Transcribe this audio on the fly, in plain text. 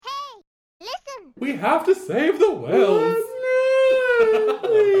We have to save the whales.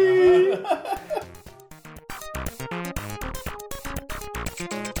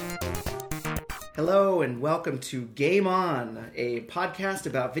 Hello and welcome to Game On, a podcast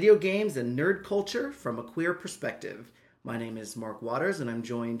about video games and nerd culture from a queer perspective. My name is Mark Waters and I'm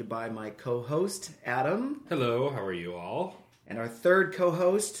joined by my co-host, Adam. Hello, how are you all? And our third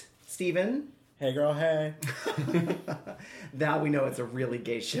co-host, Steven. Hey girl, hey. Now we know it's a really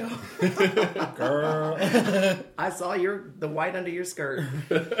gay show. Girl. I saw the white under your skirt.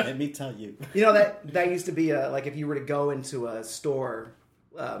 Let me tell you. You know, that used to be like if you were to go into a store,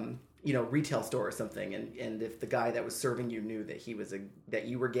 retail store or something, and if the guy that was serving you knew that that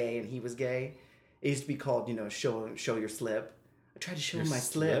you were gay and he was gay, it used to be called, show your slip. I tried to show him my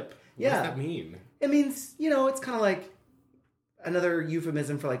slip. What does that mean? It means, it's kind of like another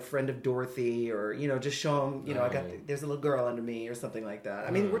euphemism for like friend of Dorothy, or just show him, there's a little girl under me or something like that.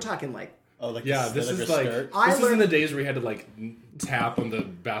 I mean, we're talking like, this is like skirt. This is in the days where you had to like tap on the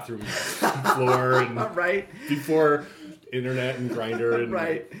bathroom floor and right before internet and Grindr and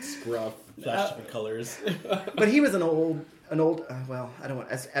right. Scruff. Flash different colors. But he was an old. I don't want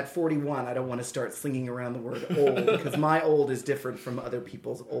at 41. I don't want to start slinging around the word old because my old is different from other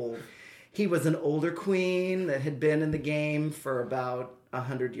people's old. He was an older queen that had been in the game for about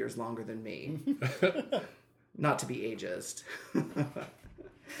 100 years longer than me. Not to be ageist.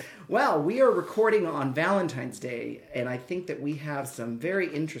 Well, we are recording on Valentine's Day, and I think that we have some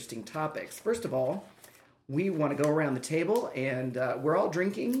very interesting topics. First of all, we want to go around the table, and we're all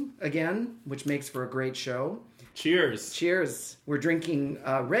drinking again, which makes for a great show. Cheers. Cheers. We're drinking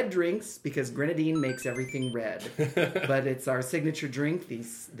red drinks because grenadine makes everything red. But it's our signature drink,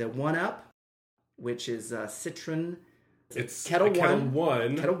 the 1-Up, which is citron. It's Kettle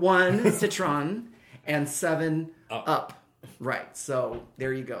One, citron, and 7-Up. Right. So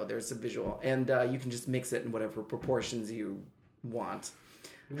there you go. There's a visual. And you can just mix it in whatever proportions you want.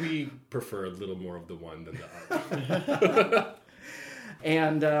 We prefer a little more of the one than the other.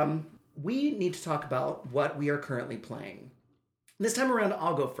 And we need to talk about what we are currently playing. This time around,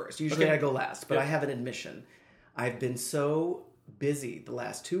 I'll go first. Usually I go last, but I have an admission. I've been so busy the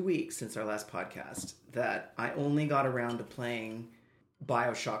last 2 weeks since our last podcast that I only got around to playing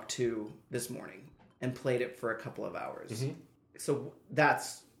BioShock 2 this morning and played it for a couple of hours. Mm-hmm. So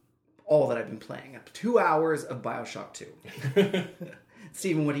that's all that I've been playing. 2 hours of BioShock 2.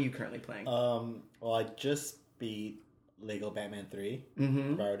 Steven, what are you currently playing? Well, I just beat Lego Batman 3.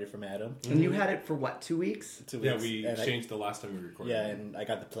 Mm-hmm. Borrowed it from Adam. And you had it for what, 2 weeks? 2 weeks. Yeah, we changed the last time we recorded. Yeah, and I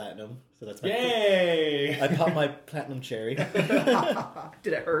got the platinum, so that's my Yay! I popped my platinum cherry.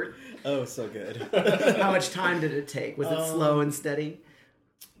 Did it hurt? Oh, so good. How much time did it take? Was it slow and steady?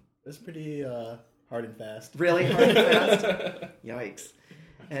 It was pretty hard and fast. Really hard and fast? Yikes.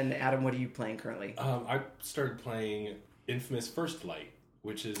 And Adam, what are you playing currently? I started playing Infamous First Light,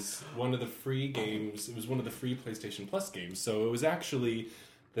 which is one of the free games. It was one of the free PlayStation Plus games. So it was actually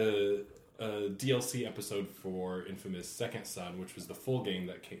the DLC episode for Infamous Second Son, which was the full game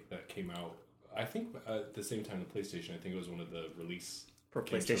that came out, I think, at the same time the PlayStation. I think it was one of the release For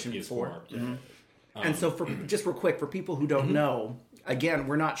PlayStation games 4. PS4. Mm-hmm. And so, just real quick, for people who don't know, again,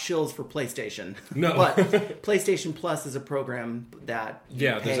 we're not shills for PlayStation. No. But PlayStation Plus is a program that you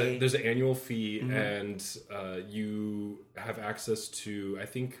pay. There's an annual fee, and you have access to, I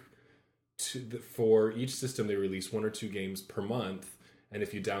think, for each system they release 1 or 2 games per month, and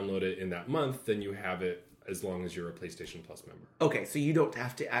if you download it in that month, then you have it as long as you're a PlayStation Plus member. Okay, so you don't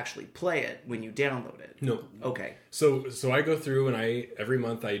have to actually play it when you download it. No. Okay. So I go through and every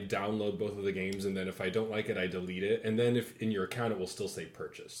month I download both of the games, and then if I don't like it, I delete it. And then if in your account, it will still say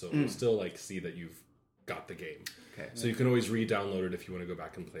purchase. So it will still see that you've got the game. Okay. So you can always re-download it if you want to go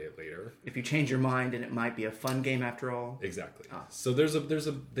back and play it later. If you change your mind and it might be a fun game after all. Exactly. So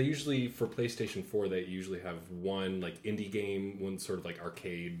they usually, for PlayStation 4, they usually have one indie game, one sort of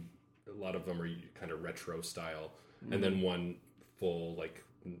arcade. A lot of them are kind of retro style, and then one full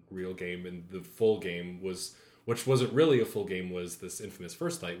real game. And the full game which wasn't really a full game, was this Infamous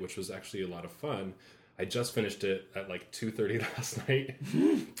First Light, which was actually a lot of fun. I just finished it at 2:30 last night.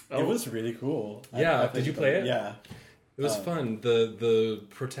 It was really cool. Yeah, did you play it? Yeah, it was fun. The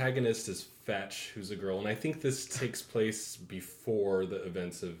protagonist is Fetch, who's a girl, and I think this takes place before the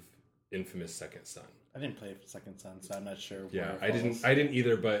events of Infamous Second Son. I didn't play Second Son, so I'm not sure. Yeah, I didn't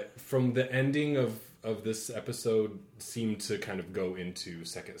either. But from the ending of this episode, seemed to kind of go into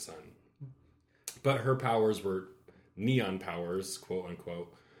Second Son. But her powers were neon powers, quote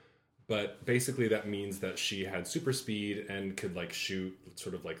unquote. But basically, that means that she had super speed and could shoot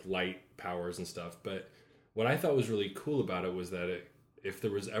sort of light powers and stuff. But what I thought was really cool about it was that if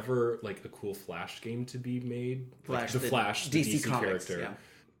there was ever like a cool Flash game to be made, Flash, like the Flash, the DC Comics, character,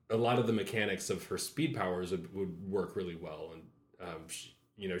 yeah. a lot of the mechanics of her speed powers would work really well. And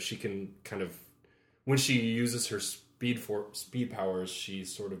she can kind of, when she uses her speed powers, she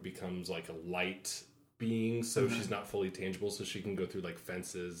sort of becomes like a light being, so she's not fully tangible, so she can go through like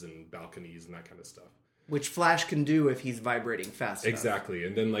fences and balconies and that kind of stuff. Which Flash can do if he's vibrating fast enough. Exactly.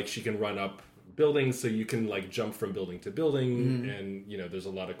 And then like she can run up buildings, so you can like jump from building to building, and there's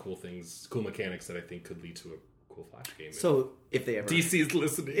a lot of cool mechanics that I think could lead to a cool Flash game. So if they ever... DC's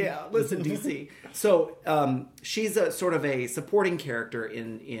listening. Yeah, listen, DC. So she's a sort of a supporting character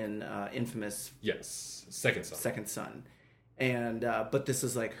in Infamous. Yes. Second Son. And but this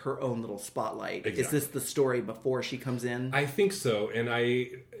is like her own little spotlight. Exactly. Is this the story before she comes in? I think so. And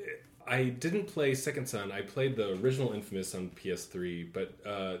I didn't play Second Son. I played the original Infamous on PS3,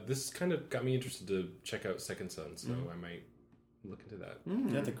 but this kind of got me interested to check out Second Son, so I might look into that.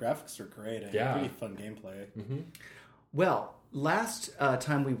 Yeah, the graphics are great. And Yeah. really fun gameplay. Well, last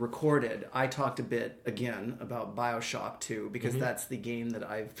time we recorded, I talked a bit again about BioShock 2 because that's the game that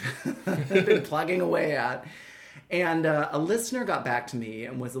I've been plugging away at. And a listener got back to me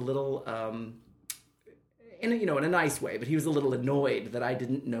and was a little, in a nice way, but he was a little annoyed that I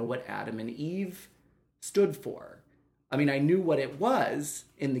didn't know what Adam and Eve stood for. I mean, I knew what it was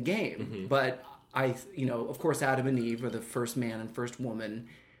in the game, but of course, Adam and Eve are the first man and first woman.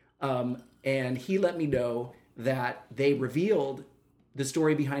 And he let me know that they revealed the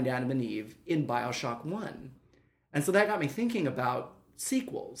story behind Adam and Eve in BioShock 1. And so that got me thinking about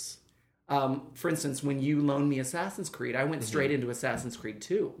sequels. For instance, when you loaned me Assassin's Creed, I went straight into Assassin's Creed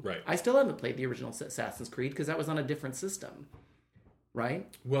 2. Right. I still haven't played the original Assassin's Creed because that was on a different system. Right?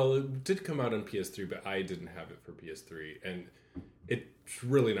 Well, it did come out on PS3, but I didn't have it for PS3, and it's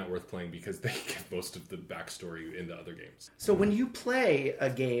really not worth playing because they give most of the backstory in the other games. So when you play a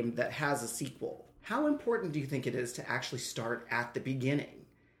game that has a sequel, how important do you think it is to actually start at the beginning?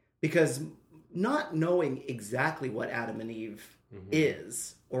 Because not knowing exactly what Adam and Eve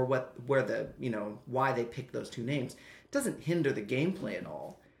is, or why they picked those two names, doesn't hinder the gameplay at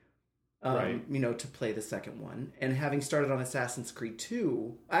all. Right. To play the second one. And having started on Assassin's Creed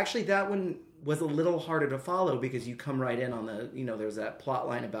 2, actually that one was a little harder to follow because you come right in on there's that plot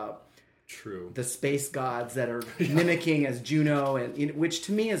line about the space gods that are mimicking as Juno, and which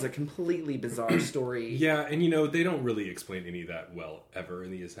to me is a completely bizarre story. Yeah, and they don't really explain any of that well ever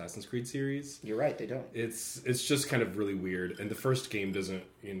in the Assassin's Creed series. You're right, they don't. It's just kind of really weird, and the first game doesn't.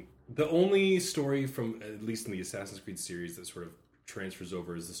 The only story from, at least in the Assassin's Creed series, that sort of transfers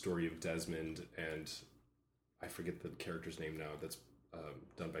over is the story of Desmond, and I forget the character's name now. That's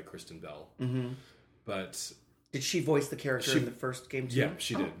done by Kristen Bell. But did she voice the character in the first game too? Yeah,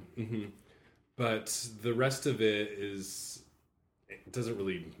 she did. But the rest of it doesn't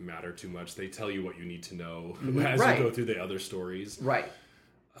really matter too much. They tell you what you need to know as you go through the other stories. Right.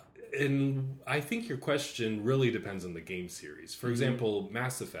 And I think your question really depends on the game series. For example,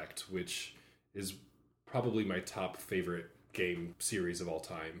 Mass Effect, which is probably my top favorite game series of all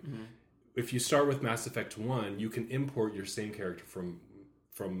time. If you start with Mass Effect 1, you can import your same character from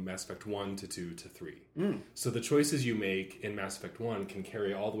Mass Effect 1 to 2 to 3. So the choices you make in Mass Effect 1 can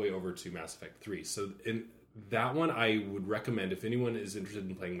carry all the way over to Mass Effect 3. So in that one, I would recommend, if anyone is interested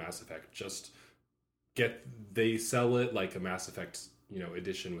in playing Mass Effect, just they sell it like a Mass Effect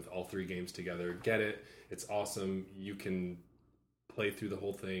edition with all three games together. Get it. It's awesome. You can play through the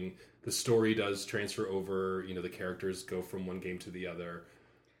whole thing. The story does transfer over, the characters go from one game to the other.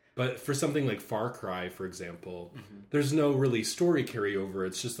 But for something like Far Cry, for example, there's no really story carryover.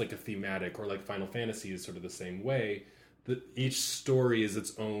 It's just like a thematic, or like Final Fantasy is sort of the same way. That each story is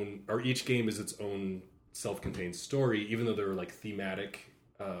its own, or each game is its own self-contained story, even though there are like thematic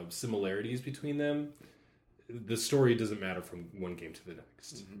similarities between them. The story doesn't matter from one game to the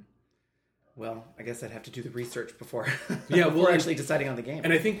next. Well, I guess I'd have to do the research before actually deciding on the game.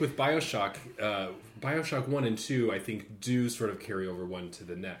 And I think with BioShock, BioShock 1 and 2, I think do sort of carry over one to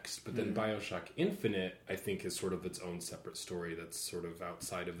the next. But then BioShock Infinite, I think, is sort of its own separate story that's sort of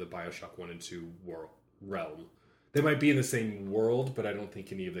outside of the BioShock 1 and 2 realm. They might be in the same world, but I don't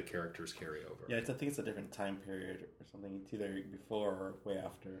think any of the characters carry over. Yeah, I think it's a different time period or something. It's either before or way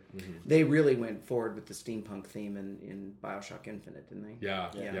after. They really went forward with the steampunk theme in BioShock Infinite, didn't they?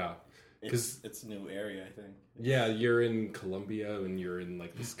 Yeah. It's a new area, I think. Yeah, you're in Colombia, and you're in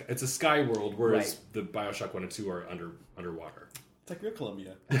like the sky. It's a sky world, whereas the BioShock 1 and 2 are underwater. It's like real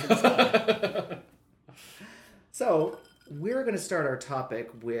Colombia. So we're going to start our topic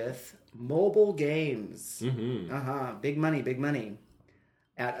with mobile games. Big money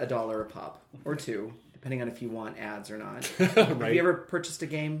at $1 a pop or $2, depending on if you want ads or not. Right. Have you ever purchased a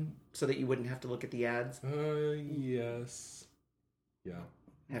game so that you wouldn't have to look at the ads? Yes. Yeah.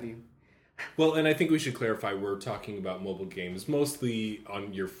 Have you? Well, and I think we should clarify we're talking about mobile games mostly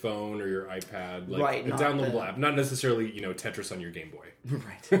on your phone or your iPad, like Right, a not downloadable app, not necessarily, Tetris on your Game Boy.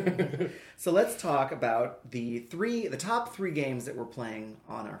 Right. So let's talk about the top three games that we're playing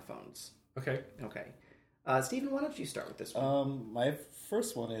on our phones. Okay. Okay. Stephen, why don't you start with this one? My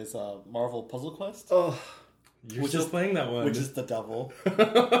first one is Marvel Puzzle Quest. Oh, You're still playing that one. Which is the devil.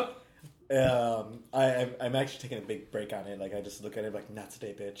 I'm actually taking a big break on it. Like, I just look at it like, not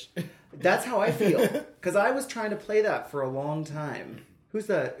today, bitch. that's how I feel. Because I was trying to play that for a long time. Who's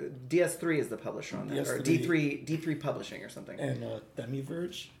the... DS3 is the publisher on that. Or D3 Publishing or something. And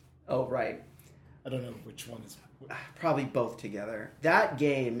Demiverge. Oh, right. I don't know which one is... Probably both together. That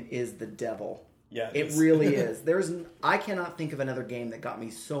game is the devil. Yeah, It really is. I cannot think of another game that got me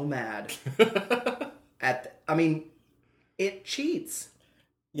so mad. It cheats.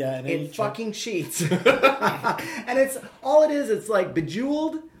 Yeah, and then It fucking cheats. And it's like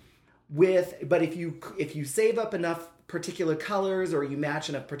Bejeweled but if you save up enough particular colors or you match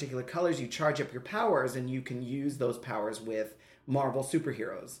enough particular colors, you charge up your powers and you can use those powers with Marvel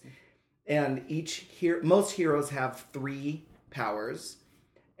superheroes. And most heroes have 3 powers,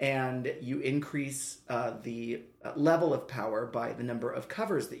 and you increase the level of power by the number of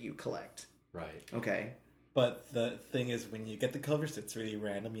covers that you collect. Right. Okay. But the thing is, when you get the covers, it's really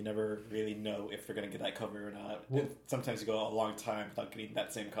random. You never really know if you're going to get that cover or not. Well, sometimes you go a long time without getting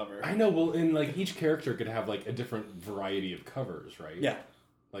that same cover. I know. Well, and like each character could have like a different variety of covers, right? Yeah.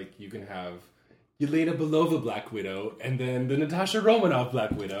 Like you can have Yelena Belova Black Widow, and then the Natasha Romanoff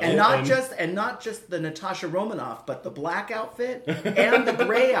Black Widow, And not just the Natasha Romanoff, but the black outfit and the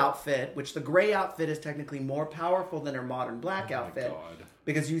gray outfit, which the gray outfit is technically more powerful than her modern black outfit. God.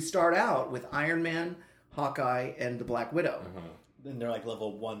 Because you start out with Iron Man, Hawkeye, and the Black Widow. Then they're like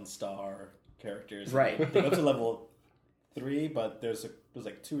level 1-star characters. Right. They go to level 3, but there's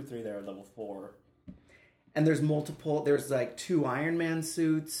like 2 or 3 that are level 4. And there's like 2 Iron Man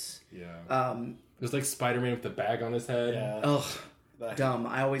suits. Yeah. There's like Spider-Man with the bag on his head. Yeah. Ugh, dumb.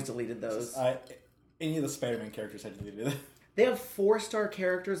 I always deleted those. Any of the Spider-Man characters I deleted. They have 4-star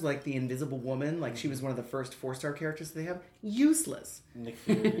characters like the Invisible Woman. Like she was one of the first 4-star characters they have. Useless. Nick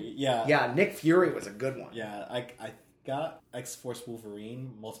Fury. Yeah. Yeah, Nick Fury was a good one. Yeah, I got X-Force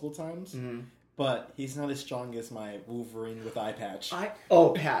Wolverine multiple times, but he's not as strong as my Wolverine with eye patch.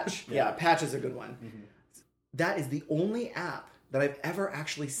 Patch. Yeah, Patch is a good one. Mm-hmm. That is the only app that I've ever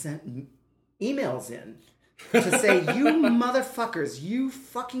actually sent emails in to say, you motherfuckers, you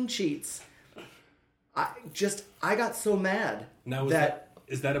fucking cheats. I got so mad. Now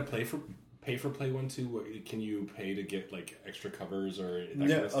is that a pay for play one too? Can you pay to get like extra covers or that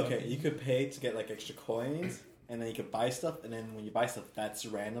kind of stuff? Okay, you could pay to get like extra coins, and then you could buy stuff, and then when you buy stuff, that's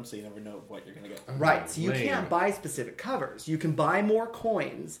random, so you never know what you're gonna get. Right, so you can't buy specific covers. You can buy more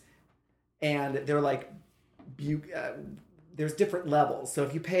coins, and they're like, there's different levels. So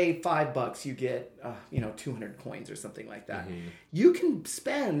if you pay $5, you get 200 coins or something like that. Mm-hmm. You can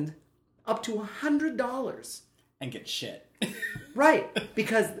spend up to $100 and get shit. Right,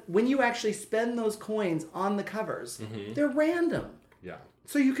 because when you actually spend those coins on the covers, they're random. Yeah.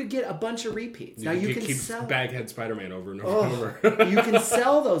 So you could get a bunch of repeats. Now you can keep sell Baghead Spider-Man over and over and over. You can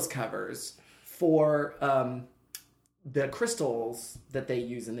sell those covers for the crystals that they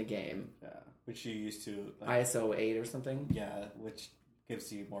use in the game. Yeah, which you used to ISO 8 or something. Yeah, which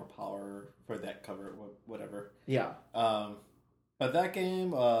gives you more power for that cover, whatever. Yeah. But that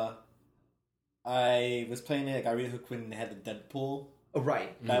game, I was playing it. I got really hooked when they had the Deadpool. Oh,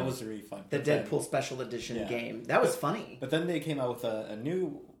 right. That was really fun. The Deadpool Special Edition game. That was funny. But then they came out with a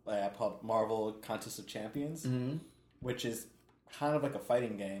new app called Marvel Contest of Champions, which is kind of like a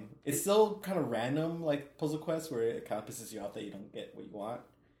fighting game. It's still kind of random, like Puzzle Quest, where it kind of pisses you off that you don't get what you want.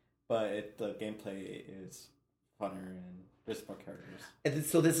 But the gameplay is funner and there's more characters. And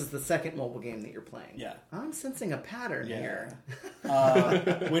so this is the second mobile game that you're playing. Yeah. I'm sensing a pattern here.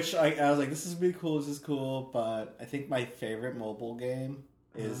 Which I was like, this is really cool, this is cool, but I think my favorite mobile game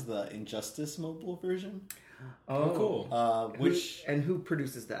is the Injustice mobile version. Oh, cool. Who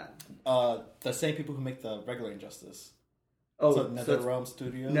produces that? The same people who make the regular Injustice. Oh, so NetherRealm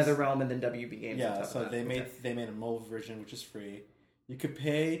Studios. NetherRealm and then WB Games. Yeah, so they made a mobile version which is free. You could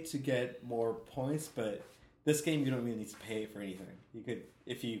pay to get more points, but this game you don't really need to pay for anything.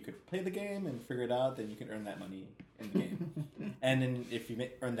 If you could play the game and figure it out, then you can earn that money in the game. And then if you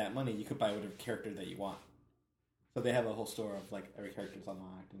earn that money, you could buy whatever character that you want. So they have a whole store of like every character's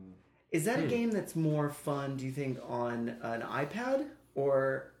unlocked. And is that a game that's more fun, do you think, on an iPad,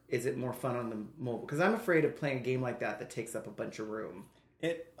 or is it more fun on the mobile? Because I'm afraid of playing a game like that takes up a bunch of room.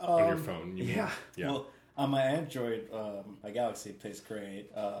 On your phone. You mean? Yeah. Well, on my Android, my Galaxy plays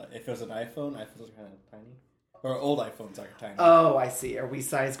great. If it was an iPhone, iPhones are kind of tiny. Or old iPhones are tiny. Oh, I see. Are we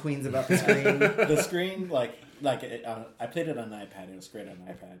size queens about the screen? The screen, I played it on an iPad. It was great on an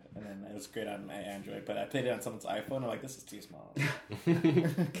iPad, and then it was great on my Android. But I played it on someone's iPhone. I'm like, this is too small.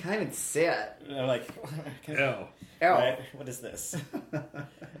 Kind of sit. And I'm like, Ew. right? What is this?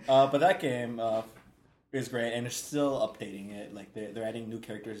 But that game is great, and they're still updating it. Like they're adding new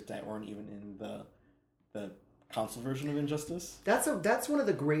characters that weren't even in the console version of Injustice. That's one of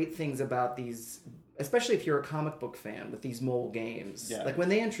the great things about these, especially if you're a comic book fan with these mobile games. Yeah. Like when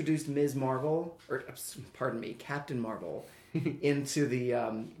they introduced Captain Marvel into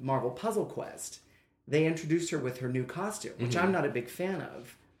the Marvel Puzzle Quest, they introduced her with her new costume, which I'm not a big fan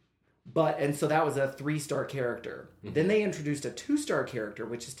of. And so that was a 3-star character. Then they introduced a 2-star character,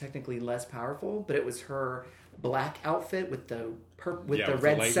 which is technically less powerful, but it was her black outfit with the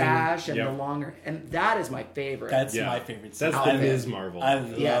red lightning. sash and the longer, and that is my favorite. That's my favorite. That's the Ms. Marvel. I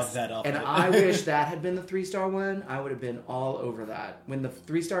love that outfit. And I wish that had been the 3-star one. I would have been all over that. When the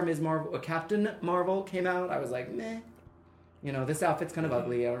 3-star Ms. Marvel, Captain Marvel came out, I was like, meh. This outfit's kind of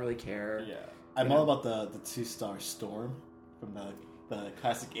ugly. I don't really care. Yeah, I'm all about the 2-star Storm from the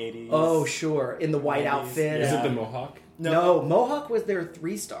classic 80s. Oh, sure. In the white 80s, outfit. Is yeah. it the Mohawk? No, Mohawk was their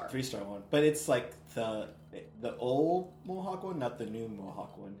 3-star. 3-star one, but it's like the old Mohawk one, not the new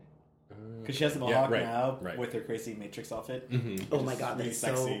Mohawk one. Because she has the Mohawk now with her crazy Matrix outfit. Mm-hmm. Oh my god, really that's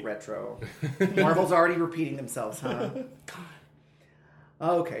sexy. so retro. Marvel's already repeating themselves, huh? God.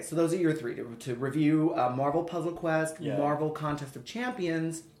 Okay, so those are your 3 to review: Marvel Puzzle Quest, Marvel Contest of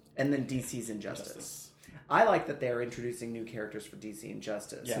Champions, and then DC's Injustice. I like that they're introducing new characters for DC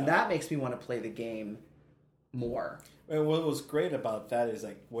Injustice, and that makes me want to play the game more. And what was great about that is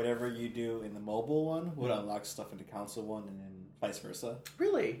like whatever you do in the mobile one would unlock stuff in the console one, and then vice versa.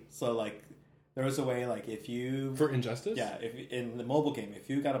 Really? So like there was a way like if you For Injustice? Yeah, if in the mobile game, if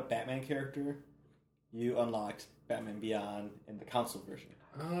you got a Batman character, you unlocked Batman Beyond in the console version.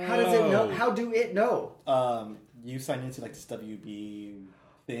 How does it know? How do it know? You sign into like this WB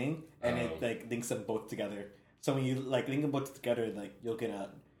thing, and it like links them both together. So when you like link them both together, like you'll get a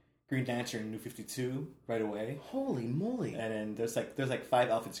Green Lantern New 52 right away. Holy moly! And then there's like 5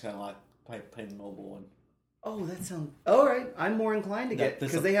 outfits you can unlock playing the mobile one. Oh, that sounds all right. I'm more inclined to get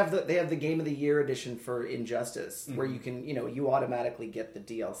because they have the Game of the Year edition for Injustice, where you can you automatically get the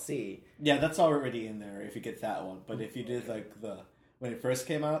DLC. Yeah, that's already in there if you get that one. But if you did like when it first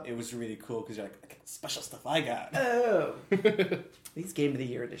came out, it was really cool because you're like, special stuff I got. Oh, these Game of the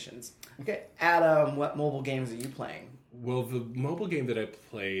Year editions. Okay, Adam, what mobile games are you playing? Well, the mobile game that I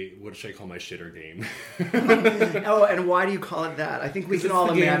play, what should I call my shitter game? Oh, and why do you call it that? I think we can all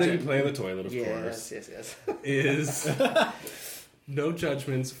the game imagine. that you play in the toilet, of course. Yes. Is No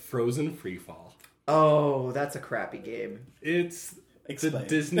Judgment's Frozen Freefall. Oh, that's a crappy game. It's Explain. the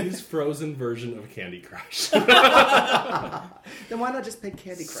Disney's Frozen version of Candy Crush. Then why not just pick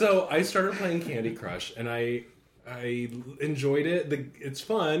Candy Crush? So I started playing Candy Crush, and I enjoyed it. It's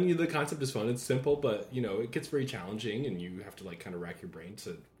fun. The concept is fun. It's simple, but it gets very challenging, and you have to like kind of rack your brain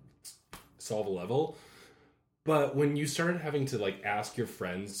to solve a level. But when you started having to like ask your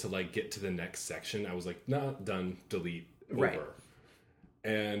friends to like get to the next section, I was like, nah, done, delete, over. Right.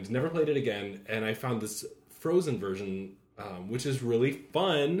 And never played it again. And I found this Frozen version, which is really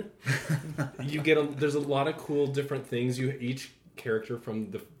fun. There's a lot of cool different things. Each character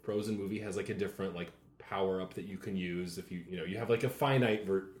from the Frozen movie has like a different like power up that you can use. If you have like a finite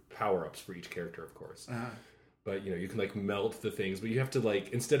power ups for each character, of course. But you can like melt the things, but you have to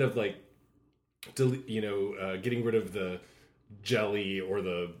like instead of like getting rid of the jelly or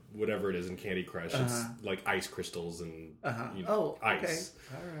the whatever it is in Candy Crush, it's like ice crystals and ice. Okay. All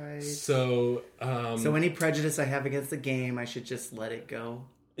right. So So any prejudice I have against the game, I should just let it go.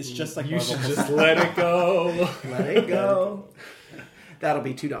 It's just like you Marvel should just let it go. Let it go. That'll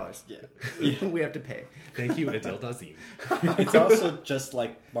be $2. Yeah. We have to pay. Thank you, Adele Dazeem. It's also just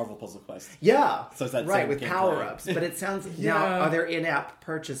like Marvel Puzzle Quest. Yeah. So it's that right same with gameplay. power-ups. But it sounds now, are there in-app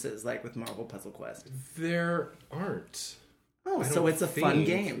purchases like with Marvel Puzzle Quest? There aren't. Oh, I so don't it's a fun think.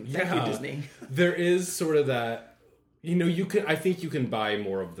 game. Thank you, Disney. There is sort of that. I think you can buy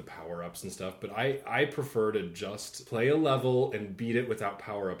more of the power-ups and stuff, but I prefer to just play a level and beat it without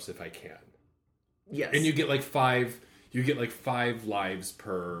power-ups if I can. Yes. And you get like 5 lives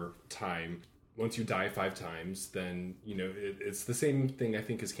per time. Once you die 5 times, then it's the same thing I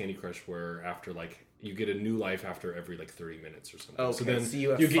think as Candy Crush, where after like you get a new life after every like 30 minutes or something. Okay, so then so you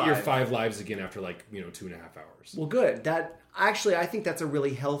have get your 5. 5 lives again after like 2.5 hours. Well, good. That actually, I think that's a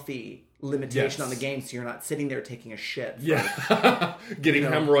really healthy limitation Yes. on the game, so you're not sitting there taking a shit. For, Yeah, getting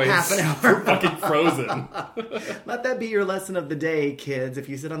hemorrhoids half an hour. for fucking Frozen. Let that be your lesson of the day, kids. If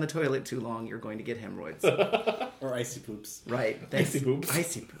you sit on the toilet too long, you're going to get hemorrhoids. Or icy poops. Right. Icy poops.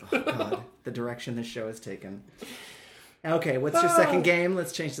 Icy poop. Oh, God. The direction this show has taken. Okay, what's your second game?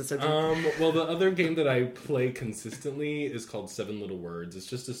 Let's change the subject. Well, the other game that I play consistently is called Seven Little Words. It's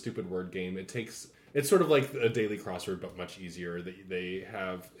just a stupid word game. It's sort of like a daily crossword, but much easier. They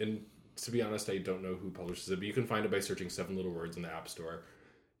have, and to be honest, I don't know who publishes it, but you can find it by searching 7 Little Words in the App Store.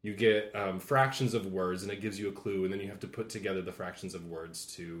 You get fractions of words, and it gives you a clue, and then you have to put together the fractions of words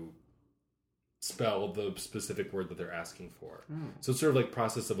to spell the specific word that they're asking for. So it's sort of like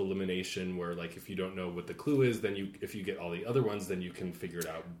process of elimination, where like if you don't know what the clue is, then if you get all the other ones, then you can figure it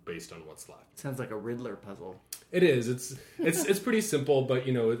out based on what's left. Sounds like a Riddler puzzle. It is. It's pretty simple, but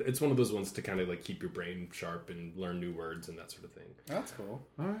it's one of those ones to kind of like keep your brain sharp and learn new words and that sort of thing. That's cool.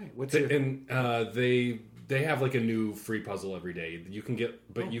 All right. What's your... And they have like a new free puzzle every day. You can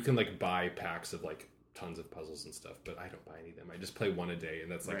you can like buy packs of like tons of puzzles and stuff, but I don't buy any of them. I just play one a day,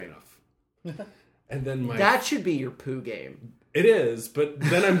 and that's like enough. And then That should be your poo game. It is, but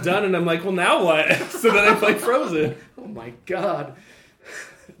then I'm done, and I'm like, well, now what? So then I play Frozen. Oh my God.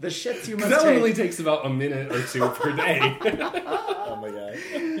 The shits you must That take. one only takes about a minute or two per day. Oh my god.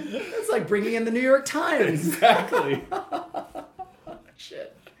 It's like bringing in the New York Times. Exactly.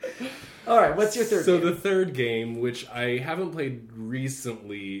 Shit. All right, what's your third So game? the third game, which I haven't played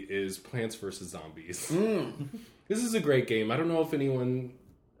recently, is Plants vs. Zombies. This is a great game. I don't know if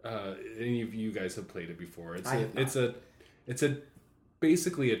any of you guys have played it before. It's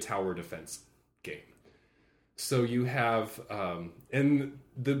basically a tower defense game. So you have and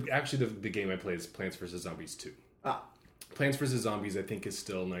the game I play is Plants vs. Zombies 2. Plants vs. Zombies I think is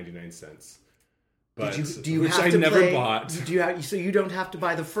still 99 cents. But do you which have I to never play, bought. So you don't have to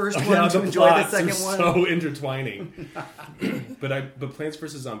buy the first one Yeah, to enjoy the plots second are one? so intertwining. But Plants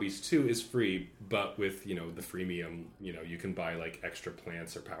vs. Zombies 2 is free, but with the freemium, you can buy like extra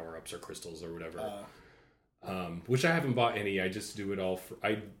plants or power-ups or crystals or whatever. Which I haven't bought any. I just do it all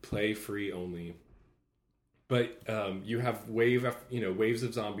I play free only. But you have waves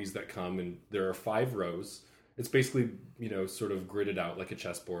of zombies that come, and there are 5 rows. It's basically, sort of gridded out like a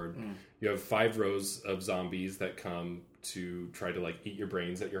chessboard. You have 5 rows of zombies that come to try to like eat your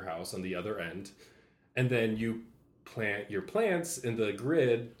brains at your house on the other end. And then you plant your plants in the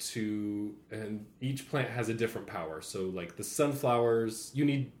grid and each plant has a different power. So like the sunflowers, you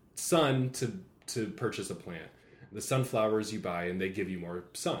need sun to purchase a plant. The sunflowers you buy and they give you more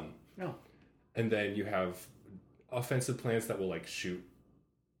sun. Oh. And then you have offensive plants that will like shoot.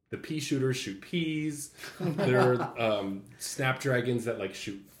 The pea shooters shoot peas. There are snapdragons that like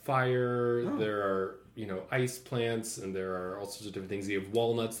shoot fire. Oh. There are ice plants, and there are all sorts of different things. You have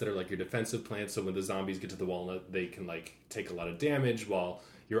walnuts that are like your defensive plants. So when the zombies get to the walnut, they can like take a lot of damage, while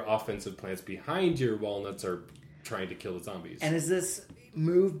your offensive plants behind your walnuts are trying to kill the zombies. And is this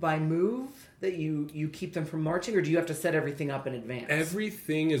move by move that you keep them from marching, or do you have to set everything up in advance?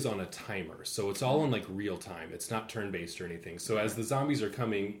 Everything is on a timer, so it's all in like real time. It's not turn-based or anything. So as the zombies are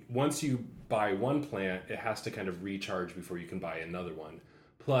coming, once you buy one plant, it has to kind of recharge before you can buy another one.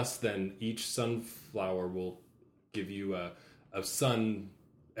 Plus, then each sunflower will give you a sun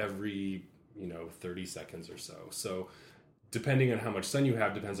every 30 seconds or so. So depending on how much sun you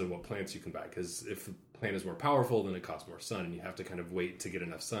have depends on what plants you can buy, because if the plant is more powerful, then it costs more sun, and you have to kind of wait to get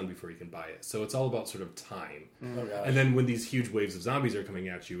enough sun before you can buy it. So it's all about sort of time. Oh, gosh. And then when these huge waves of zombies are coming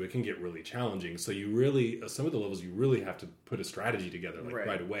at you, it can get really challenging. So some of the levels you really have to put a strategy together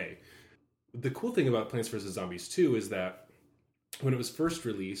right away. The cool thing about Plants vs. Zombies 2 is that when it was first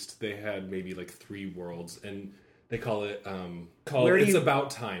released, they had maybe like 3 worlds, and they call it About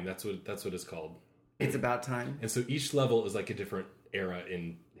Time. That's what it's called. It's about time. And so each level is like a different era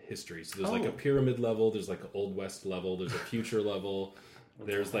in history. So there's like a pyramid level, there's like an Old West level, there's a future level,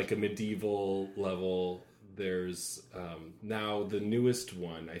 there's like a medieval level, there's now the newest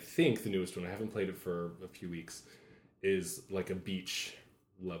one, I haven't played it for a few weeks, is like a beach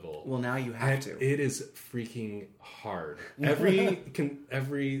level. Well, now you have to. It is freaking hard.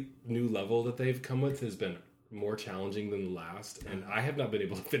 Every new level that they've come with has been more challenging than the last, and I have not been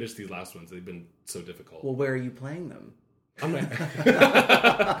able to finish these last ones. They've been so difficult. Well, where are you playing them?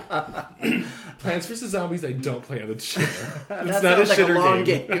 Plants vs. Zombies, I don't play on the shitter. It's not a shitter like a long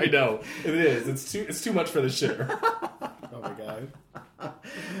game. I know. It is. It's too much for the shitter. Oh my god.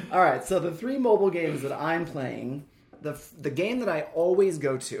 All right, so the 3 mobile games that I'm playing the game that I always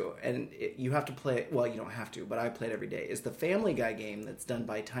go to, and you have to play. Well, you don't have to, but I play it every day. Is the Family Guy game that's done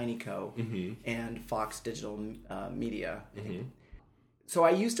by TinyCo and Fox Digital Media. So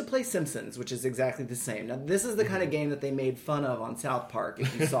I used to play Simpsons, which is exactly the same. Now this is the kind of game that they made fun of on South Park,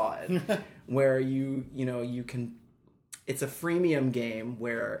 if you saw it, where you can. It's a freemium game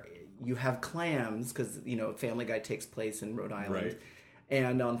where you have clams because Family Guy takes place in Rhode Island. Right.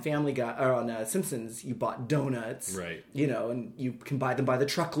 And on Family Guy or on Simpsons, you bought donuts, right? And you can buy them by the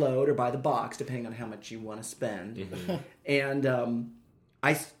truckload or by the box, depending on how much you want to spend. And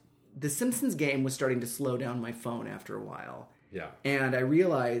the Simpsons game was starting to slow down my phone after a while. Yeah. And I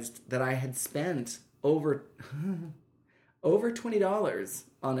realized that I had spent over $20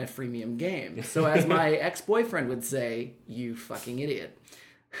 on a freemium game. So as my ex-boyfriend would say, "You fucking idiot."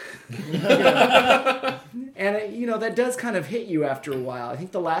 And that does kind of hit you after a while. I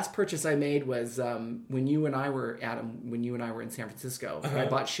think the last purchase I made was when you and I were in San Francisco. I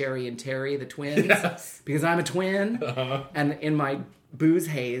bought Sherry and Terry, the twins, because I'm a twin. And in my booze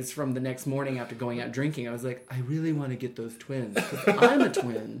haze from the next morning after going out drinking, I was like, I really want to get those twins because I'm a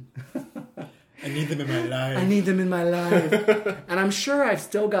twin. I need them in my life. I need them in my life. And I'm sure I've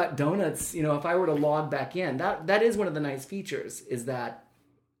still got donuts. If I were to log back in, that is one of the nice features, is that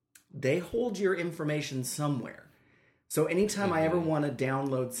they hold your information somewhere. So anytime I ever want to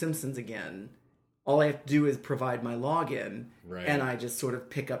download Simpsons again, all I have to do is provide my login, and I just sort of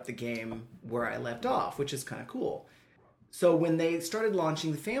pick up the game where I left off, which is kind of cool. So when they started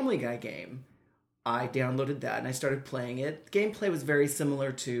launching the Family Guy game, I downloaded that and I started playing it. The gameplay was very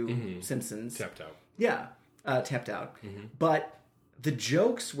similar to Simpsons. Tapped Out. Yeah, Tapped Out. But the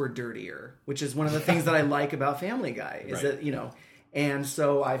jokes were dirtier, which is one of the things that I like about Family Guy, is that, and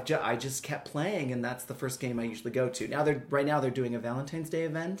so I just kept playing, and that's the first game I usually go to. Right now they're doing a Valentine's Day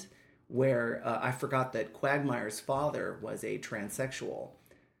event where I forgot that Quagmire's father was a transsexual.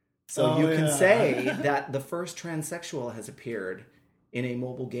 So you can say that the first transsexual has appeared in a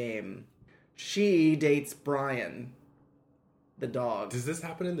mobile game. She dates Brian, the dog. Does this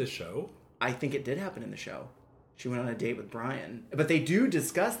happen in the show? I think it did happen in the show. She went on a date with Brian. But they do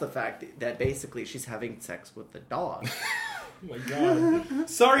discuss the fact that basically she's having sex with the dog. Oh my god.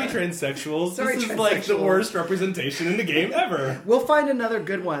 Sorry, transsexuals. This is like the worst representation in the game ever. We'll find another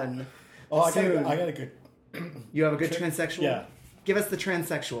good one. Oh, I got a good... You have a good transsexual? Yeah. Give us the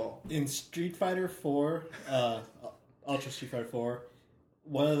transsexual. In Street Fighter 4, Ultra Street Fighter 4,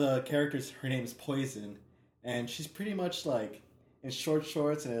 one of the characters, her name is Poison, and she's pretty much like in short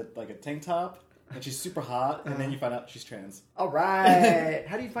shorts and a tank top, and she's super hot, and then you find out she's trans. All right.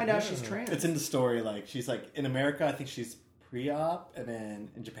 How do you find out she's trans? It's in the story. Like, she's like, in America, I think she's pre-op, and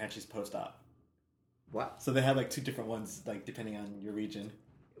then in Japan, she's post-op. Wow. So they have like two different ones, like depending on your region.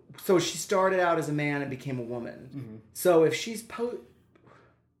 So she started out as a man and became a woman. Mm-hmm. So if she's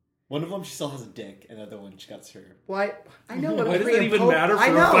one of them, she still has a dick, and the other one, she got her. Why? I know what Why does that even matter for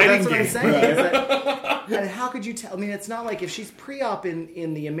a fighting game? That's what I'm saying. And how could you tell? I mean, it's not like if she's pre-op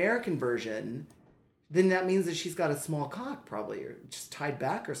in the American version, then that means that she's got a small cock, probably, or just tied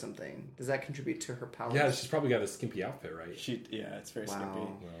back or something. Does that contribute to her powers? Yeah, she's probably got a skimpy outfit, right? It's very skimpy.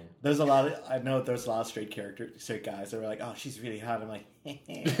 Wow. There's a lot of, I know there's a lot of straight guys that were like, oh, she's really hot. I'm like,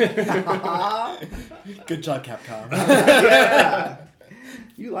 good job, Capcom. Yeah.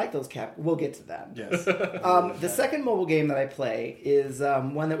 You like those We'll get to that. Yes. The second mobile game that I play is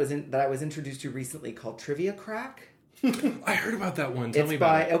one that I was introduced to recently called Trivia Crack. I heard about that one. Tell me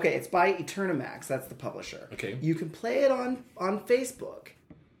about it. Okay, it's by Eternamax. That's the publisher. Okay. You can play it on Facebook,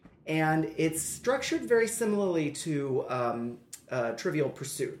 and it's structured very similarly to Trivial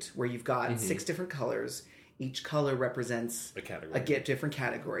Pursuit, where you've got 6 different colors. Each color represents a category. Different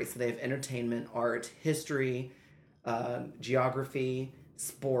category. So they have entertainment, art, history, geography,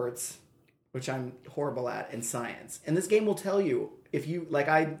 sports, which I'm horrible at, and science. And this game will tell you if you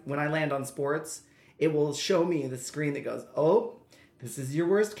when I land on sports, it will show me the screen that goes, oh, this is your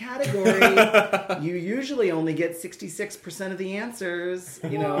worst category. You usually only get 66% of the answers.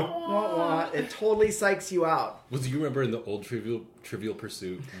 It totally psychs you out. Do you remember in the old Trivial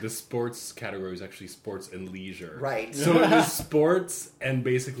Pursuit, the sports category was actually sports and leisure. Right. So it was sports and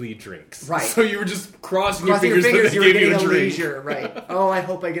basically drinks. Right. So you were just crossing your Crossing fingers you that were they gave getting you a a drink. leisure. Right. Oh, I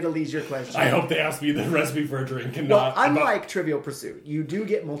hope I get a leisure question. I hope they ask me the recipe for a drink and Well, not... unlike Trivial Pursuit, you do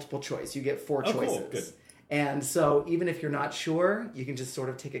get multiple choice. You get 4 choices. Cool. Good. And so even if you're not sure, you can just sort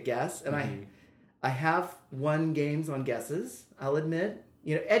of take a guess. And I have won games on guesses, I'll admit.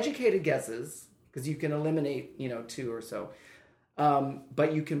 Educated guesses, because you can eliminate, 2 or so.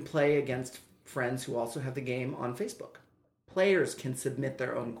 But you can play against friends who also have the game on Facebook. Players can submit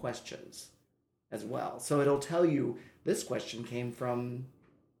their own questions as well. So it'll tell you this question came from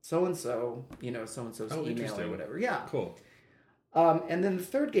so-and-so, so-and-so's email or interesting. whatever. Yeah. Cool. And then the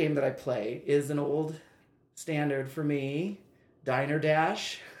third game that I play is an old standard for me, Diner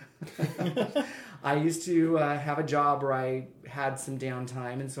Dash. I used to have a job where I had some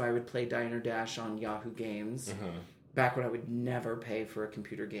downtime, and so I would play Diner Dash on Yahoo Games. Back when I would never pay for a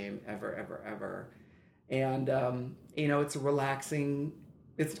computer game, ever. And, it's a relaxing...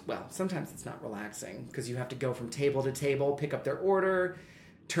 sometimes it's not relaxing, because you have to go from table to table, pick up their order,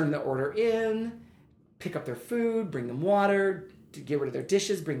 turn the order in, pick up their food, bring them water, to get rid of their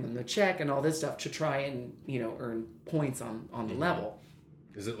dishes, bring them the check, and all this stuff to try and, earn points on the level.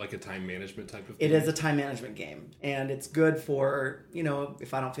 Is it like a time management type of It thing? is a time management game, and it's good for,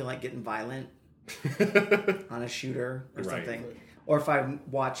 if I don't feel like getting violent on a shooter or something. Or if I'm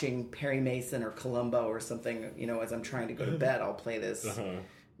watching Perry Mason or Columbo or something, as I'm trying to go to bed, I'll play this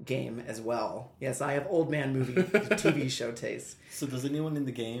game as well. Yes, I have old man movie TV show taste. So does anyone in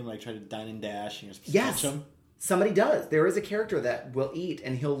the game try to dine and dash and you're supposed Yes. to punch them? Somebody does. There is a character that will eat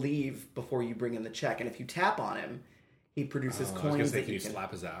and he'll leave before you bring him the check. And if you tap on him, he produces I was coins gonna say, that can you you can...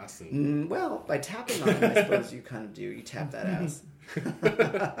 slap his ass? And... Well, by tapping on him, I suppose you kind of do. You tap that ass.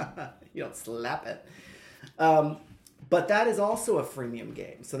 You don't slap it. But that is also a freemium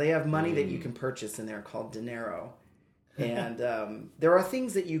game. So they have money that you can purchase in there called dinero. And there are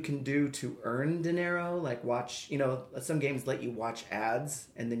things that you can do to earn dinero, like watch, some games let you watch ads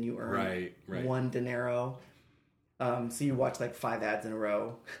and then you earn one dinero. So you watch like 5 ads in a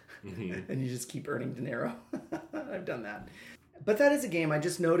row and you just keep earning dinero. I've done that. But that is a game I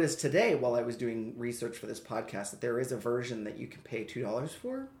just noticed today while I was doing research for this podcast that there is a version that you can pay $2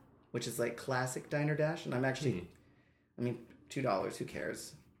 for, which is like classic Diner Dash. And I'm actually, $2, who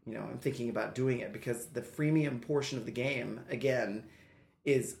cares? I'm thinking about doing it because the freemium portion of the game, again,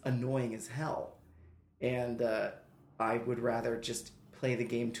 is annoying as hell. And I would rather just play the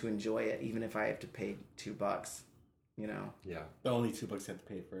game to enjoy it, even if I have to pay $2, Yeah. The only $2 you have to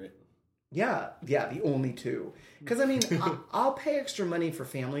pay for it. Yeah, the only two. Because, I'll pay extra money for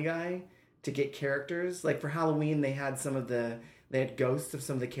Family Guy to get characters. Like, for Halloween, they had they had ghosts of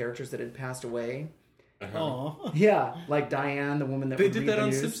some of the characters that had passed away. Oh, Yeah, like Diane, the woman that They would did read that the on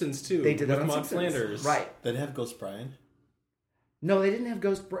news. Simpsons, too. They did that with on Maude Simpsons. Flanders. Right. did it have Ghost Brian? No, they didn't have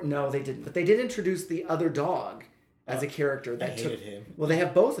no, they didn't. But they did introduce the other dog as a character that I hated him. Well, they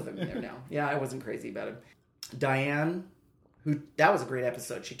have both of them in there now. Yeah, I wasn't crazy about him. Diane, that was a great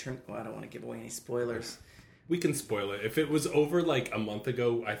episode. She turned... Well, I don't want to give away any spoilers. We can spoil it. If it was over like a month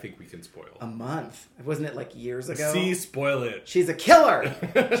ago, I think we can spoil. A month? Wasn't it like years ago? See, spoil it. She's a killer.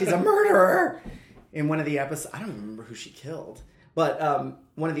 She's a murderer. In one of the episodes, I don't remember who she killed, but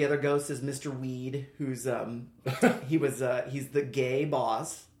one of the other ghosts is Mr. Weed, who's he's the gay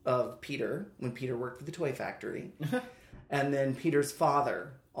boss of Peter when Peter worked for the toy factory, and then Peter's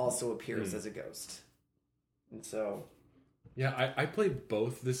father also appears as a ghost, and so. Yeah, I played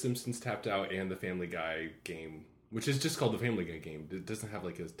both The Simpsons Tapped Out and the Family Guy game, which is just called the Family Guy game. It doesn't have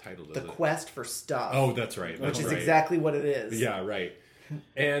like a title, does The it? Quest for Stuff. Oh, that's right. Which is right. exactly what it is. Yeah, right.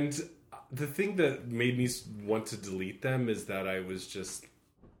 And the thing that made me want to delete them is that I was just...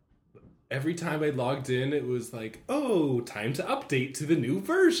 Every time I logged in, it was like, oh, time to update to the new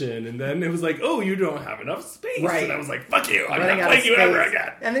version. And then it was like, oh, you don't have enough space. Right. And I was like, fuck you. I'm Running not out of playing you ever space.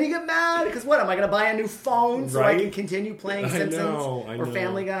 again. And then you get mad because what? Am I going to buy a new phone so I Right? can continue playing I Simpsons know. or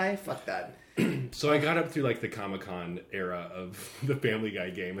Family Guy? Fuck that. So I got up through like the Comic-Con era of the Family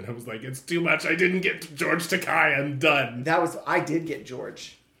Guy game, and I was like, it's too much. I didn't get George Takei. I'm done. I did get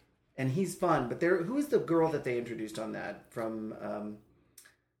George, and he's fun. But who is the girl that they introduced on that from?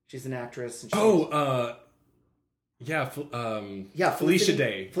 She's an actress. And Felicia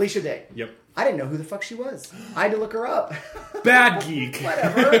Day. Felicia Day. Yep. I didn't know who the fuck she was. I had to look her up. Bad geek.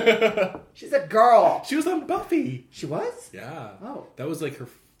 Whatever. She's a girl. She was on Buffy. She was? Yeah. Oh. That was like her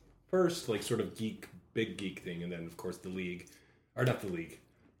first like sort of big geek thing, and then of course the League, or not the League,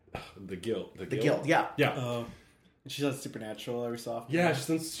 the Guild. The Guild. Yeah. Yeah. She's on Supernatural every so often. Yeah.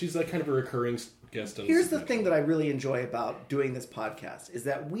 She's like kind of a recurring guest on. Here's the thing that I really enjoy about doing this podcast is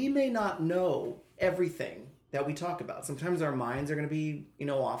that we may not know everything that we talk about. Sometimes our minds are going to be,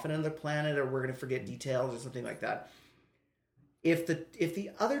 off on another planet, or we're going to forget details or something like that. If the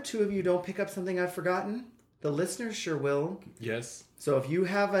other two of you don't pick up something I've forgotten, the listeners sure will. Yes. So if you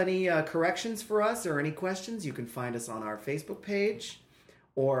have any corrections for us or any questions, you can find us on our Facebook page,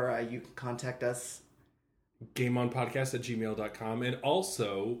 or you can contact us. GameOnPodcast@gmail.com. And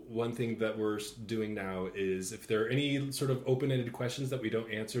also, one thing that we're doing now is if there are any sort of open-ended questions that we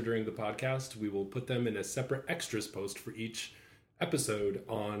don't answer during the podcast, we will put them in a separate extras post for each episode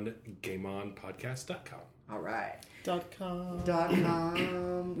on GameOnPodcast.com. All right. .com.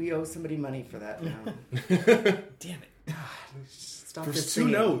 .com. We owe somebody money for that now. Damn it. Stop There's this two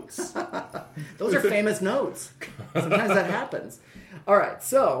singing. notes. Those are famous notes. Sometimes that happens. All right,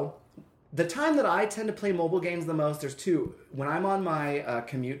 so the time that I tend to play mobile games the most, there's two. When I'm on my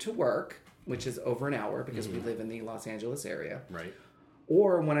commute to work, which is over an hour because we live in the Los Angeles area, Right.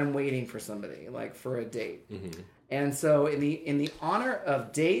 or when I'm waiting for somebody, like for a date. And so in the honor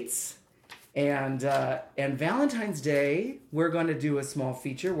of dates and Valentine's Day, we're going to do a small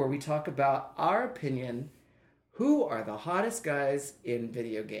feature where we talk about our opinion. Who are the hottest guys in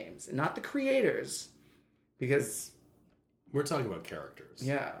video games? Not the creators, because... We're talking about characters.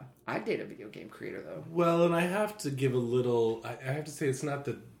 Yeah. I'd date a video game creator, though. Well, and I have to give a little... I have to say it's not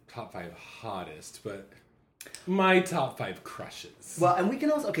the top 5 hottest, but my top 5 crushes. Well, and we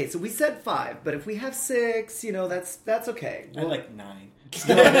can also... Okay, so we said 5, but if we have 6, that's okay. I like 9.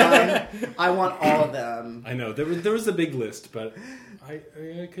 I want all of them. I know, there was a big list, but I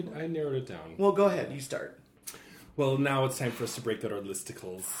narrowed it down. Well, go ahead. You start. Well, now it's time for us to break out our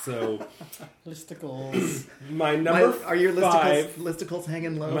listicles. So, Listicles. my number Are your 5... listicles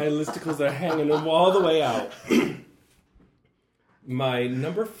hanging low? My listicles are hanging them all the way out. My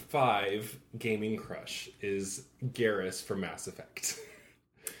number 5 gaming crush is Garrus from Mass Effect.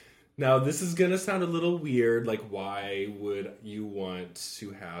 Now, this is going to sound a little weird. Like, why would you want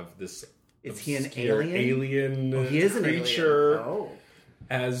to have this... Is he an obscure alien? He is an creature alien.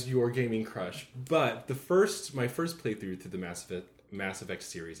 as your gaming crush? But my first playthrough through the Mass Effect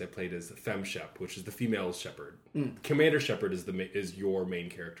series, I played as FemShep, which is the female shepherd. Commander Shepard is your main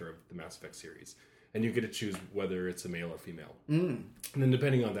character of the Mass Effect series, and you get to choose whether it's a male or female. And then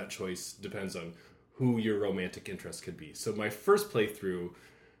depending on that choice, depends on who your romantic interest could be. So my first playthrough,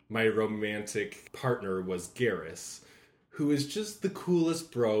 my romantic partner was Garrus, who is just the coolest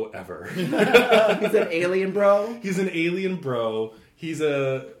bro ever. He's an alien bro? He's an alien bro. He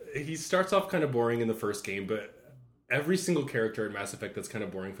starts off kind of boring in the first game, but every single character in Mass Effect that's kind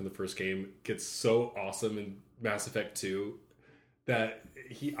of boring from the first game gets so awesome in Mass Effect 2 that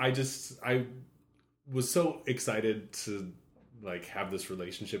I was so excited to like have this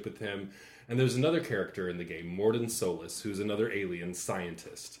relationship with him. And there's another character in the game, Mordin Solus, who's another alien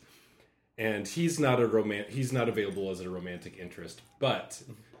scientist. And he's not available as a romantic interest, but...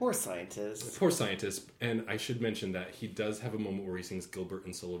 Poor scientist. Poor scientist. And I should mention that he does have a moment where he sings Gilbert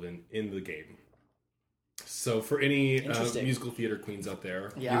and Sullivan in the game. So for any musical theater queens out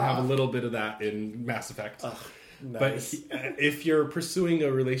there, you have a little bit of that in Mass Effect. Ugh, nice. But if you're pursuing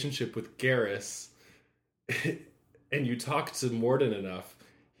a relationship with Garrus, and you talk to Mordin enough,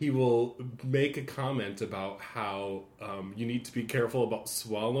 he will make a comment about how you need to be careful about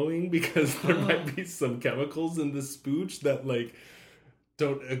swallowing because there might be some chemicals in the spooch that like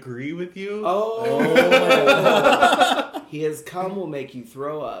don't agree with you. His cum will make you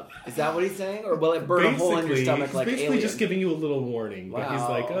throw up. Is that what he's saying? Or will it burn a hole in your stomach like basically alien? just giving you a little warning. Wow. But he's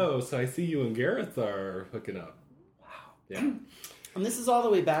like, oh, so I see you and Gareth are hooking up. Wow. Yeah. And this is all the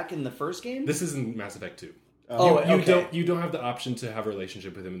way back in the first game? This is in Mass Effect 2. You don't have the option to have a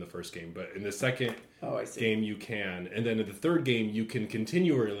relationship with him in the first game, but in the second game you can, and then in the third game you can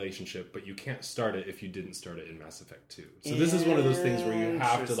continue a relationship, but you can't start it if you didn't start it in Mass Effect 2. So this is one of those things where you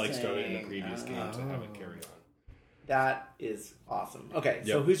have to like start it in the previous game to have it carry on. That is awesome. Okay,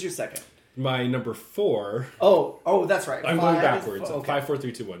 so who's your second? My number 4. Oh, that's right. I'm going backwards. 5, 4,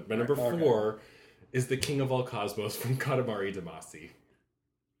 3, 2, 1. My number 4 is the King of All Cosmos from Katamari Damacy.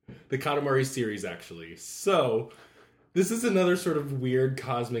 The Katamari series, actually. So, this is another sort of weird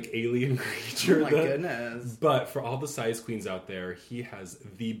cosmic alien creature. Oh my goodness. But for all the size queens out there, he has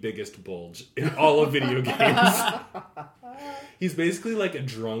the biggest bulge in all of video games. He's basically like a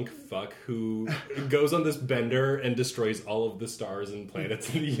drunk fuck who goes on this bender and destroys all of the stars and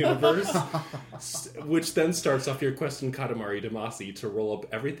planets in the universe, which then starts off your quest in Katamari Damacy to roll up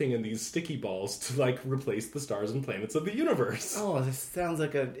everything in these sticky balls to like replace the stars and planets of the universe. Oh, this sounds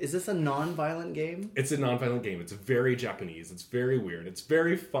like is this a non-violent game? It's a non-violent game. It's very Japanese. It's very weird. It's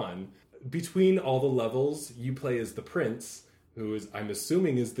very fun. Between all the levels, you play as the prince, who is, I'm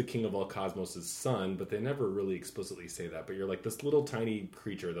assuming, is the King of All Cosmos' son, but they never really explicitly say that. But you're like this little tiny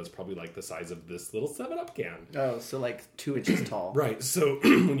creature that's probably like the size of this little 7-Up can. Oh, so like 2 inches tall. Right. So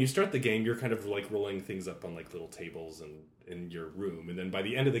when you start the game, you're kind of like rolling things up on like little tables and in your room. And then by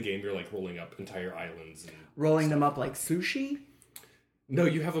the end of the game, you're like rolling up entire islands. And rolling them up like sushi? No,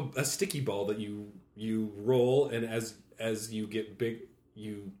 you have a sticky ball that you roll, and as you get big,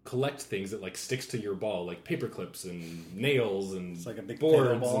 you collect things that like sticks to your ball, like paper clips and nails and it's like a big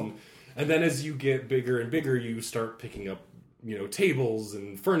boards, ball. and then as you get bigger and bigger, you start picking up tables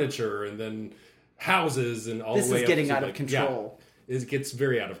and furniture, and then houses and all This the way is up getting to, out of like, control. Yeah, it gets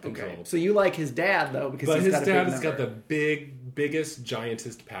very out of control. Okay. So you like his dad though, because But he's his got a dad big has got the number. biggest,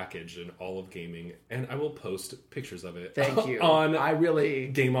 giantest package in all of gaming, and I will post pictures of it. Thank you. On I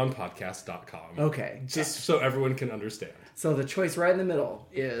really GameOnPodcast.com. okay. Just so everyone can understand. So the choice right in the middle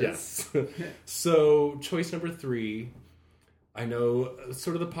is Yes. So choice number 3. I know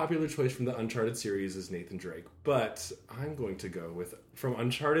sort of the popular choice from the Uncharted series is Nathan Drake, but I'm going to go with, from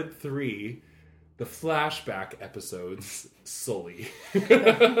Uncharted 3, the flashback episodes, Sully.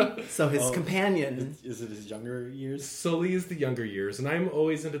 so his companion. Is it his younger years? Sully is the younger years, and I'm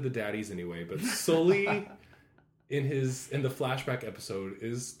always into the daddies anyway, but Sully in the flashback episode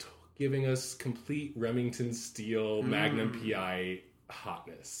is giving us complete Remington Steele Magnum PI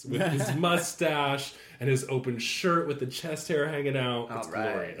hotness with his mustache and his open shirt with the chest hair hanging out. It's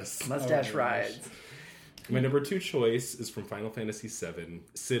glorious. Mustache rides. My number 2 choice is from Final Fantasy VII,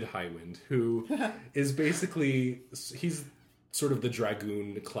 Sid Highwind, who is basically, he's sort of the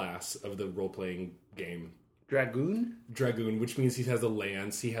Dragoon class of the role-playing game. Dragoon, Which means he has a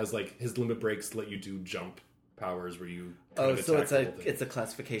lance. He has like his limit breaks let you do jump powers where you. Oh, so attack it's a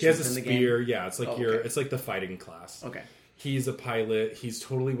classification. He has a in the spear. game? Yeah, it's like it's like the fighting class. Okay. He's a pilot. He's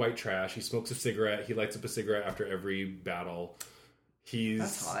totally white trash. He smokes a cigarette. He lights up a cigarette after every battle. He's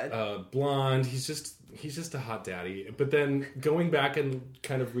That's hot. Blonde. He's just a hot daddy. But then going back and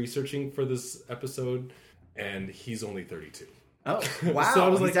kind of researching for this episode, and he's only 32. Oh, wow. So I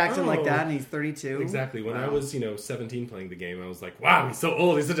was he's like, acting like oh. that and he's 32. Exactly. When Wow. I was, 17 playing the game, I was like, wow, he's so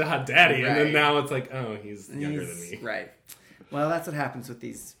old. He's such a hot daddy. And Right. then now it's like, oh, he's younger than me. Right. Well, that's what happens with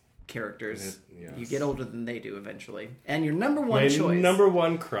these characters. Yes. You get older than they do eventually. And your number one My choice. number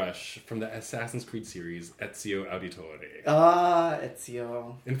 1 crush from the Assassin's Creed series, Ezio Auditore.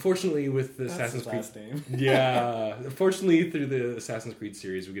 Ezio. Unfortunately, with the That's Assassin's his Creed, last name. yeah. Unfortunately, through the Assassin's Creed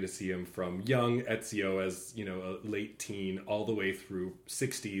series, we get to see him from young Ezio as a late teen, all the way through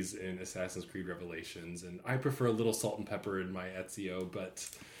 60s in Assassin's Creed Revelations. And I prefer a little salt and pepper in my Ezio, but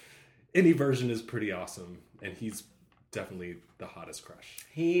any version is pretty awesome, and he's definitely the hottest crush.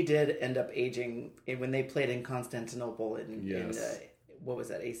 He did end up aging when they played in Constantinople in Yes. what was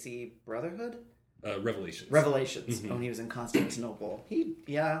that, AC Brotherhood? Revelations. Revelations. When he was in Constantinople.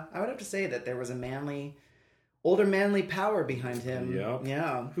 I would have to say that there was a older manly power behind him. Yep.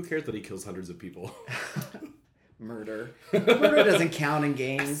 Yeah. Who cares that he kills hundreds of people? Murder. Murder doesn't count in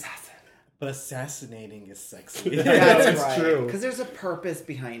games. But assassinating is sexy. That's It's right. true. Because there's a purpose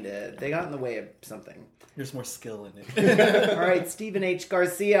behind it. They got in the way of something. There's more skill in it. All right, Stephen H.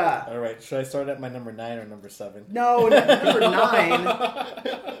 Garcia. All right, should I start at my number 9 or number 7? No, number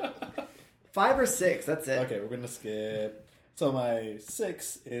 9. 5 or 6, that's it. Okay, we're gonna skip. So my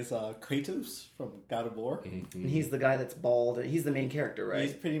 6 is Kratos from God of War. And he's the guy that's bald. He's the main character, right?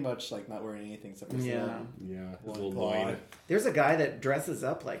 He's pretty much like not wearing anything except for his Yeah. Yeah, his one little claw. loin. There's a guy that dresses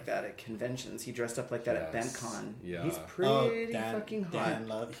up like that at conventions. He dressed up like that at Yes. BentCon. Yeah. He's Oh, pretty fucking hot. Dan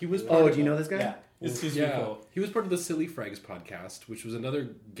Love. He was Oh, do you know this guy? Yeah, he's really Yeah, cool. he was part of the Silly Frags podcast, which was another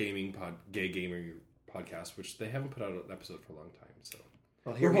gay gamer podcast, which they haven't put out an episode for a long time. So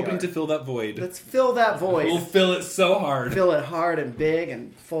Well, here we're we hoping are. to fill that void. Let's fill that void. We'll fill it so hard. Fill it hard and big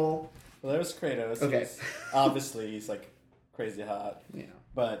and full. Well, there's Kratos. Okay. Obviously, he's like crazy hot, Yeah.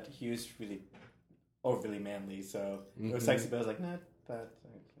 but he was really overly manly. So it was sexy, but I was like, not that.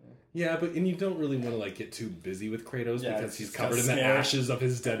 Yeah, and you don't really want to get too busy with Kratos Yeah, because it's he's just covered in the scary. ashes of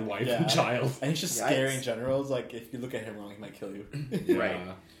his dead wife Yeah. and child. And he's just Yikes. scary in general. It's like if you look at him wrong, he might kill you. Yeah. Right.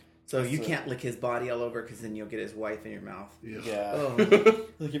 So you can't lick his body all over because then you'll get his wife in your mouth. Yeah. Oh.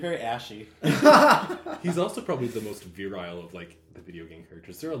 Like you're very ashy. He's also probably the most virile of the video game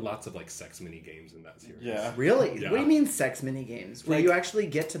characters. There are lots of sex mini games in that series. Yeah. Really? Yeah. What do you mean sex mini games? Where you actually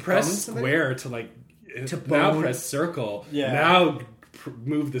get to Press bone somebody? square to now bone. press circle. Yeah. Now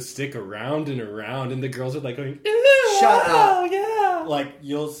move the stick around and around, and the girls are going. Shut "Oh, up. yeah. Like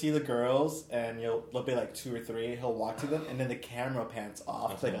you'll see the girls, and there'll be 2 or 3. He'll walk to them, and then the camera pans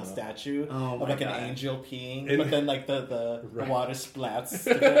off like a statue Oh of my God. an angel peeing, And- but then the Right. water splats.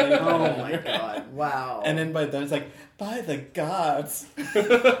 Oh my god. Wow. And then by then it's like, by the gods,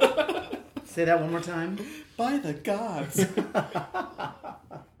 Say that one more time. by the gods.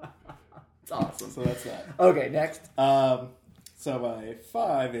 It's awesome. So that's that. Okay, next. So my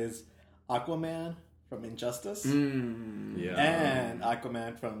 5 is Aquaman from Injustice, Yeah. and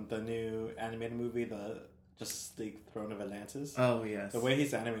Aquaman from the new animated movie, the Justice League Throne of Atlantis. Oh, yes. The way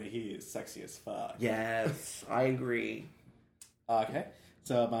he's animated, he is sexy as fuck. Yes, I agree. Okay.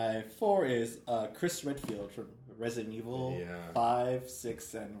 So my 4 is Chris Redfield from Resident Evil Yeah. 5,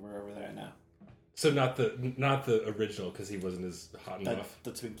 6, and wherever they're at now. So not the original because he wasn't as hot enough.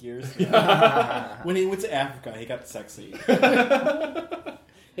 The twink years. Yeah. When he went to Africa, he got sexy. He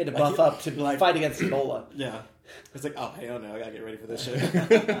had to buff up to fight against Ebola. Yeah. It's like, oh, hell no, I gotta get ready for this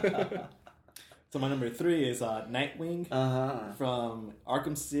shit. So my number 3 is Nightwing from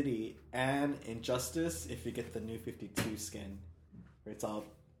Arkham City and Injustice. If you get the new 52 skin, where it's all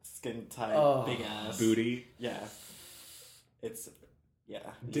skin tight, big ass booty. Yeah, it's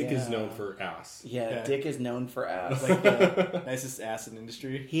Dick is known for ass. Yeah, Dick is known for ass. like the nicest ass in the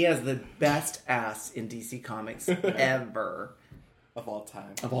industry He has the best ass in DC Comics ever. of all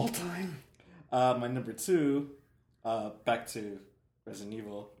time. Of all time. My number 2, back to Resident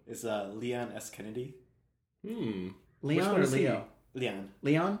Evil, is Leon S. Kennedy. Leon Which one or is he? Leo? Leon.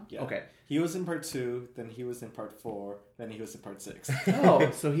 Leon? Yeah. Okay. He was in part 2, then he was in part 4, then he was in part 6.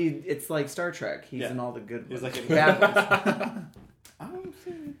 Oh, so it's like Star Trek. He's in all the good ones. He's like in bad ones. I don't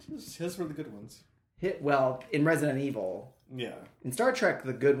think his were the good ones. Well, in Resident Evil, Yeah. in Star Trek,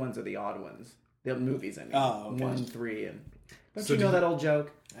 the good ones are the odd ones. The movies, I mean. Oh, okay. 1, 3, and... Don't So you know did- that old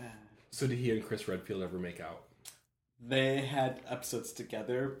joke? So did he and Chris Redfield ever make out? They had episodes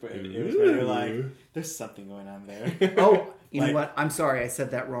together, but it was really like, there's something going on there. Oh, you Like- know what? I'm sorry, I said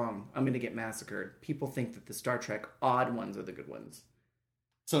that wrong. I'm going to get massacred. People think that the Star Trek odd ones are the good ones.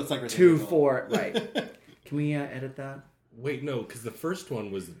 So it's like 2, 4, right. Can we edit that? Wait, no, because the first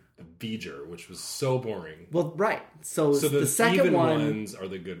one was V'ger, which was so boring. Well, right. So So the second even one... ones are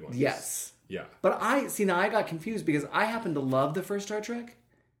the good ones. Yes. Yeah. But now I got confused because I happen to love the first Star Trek.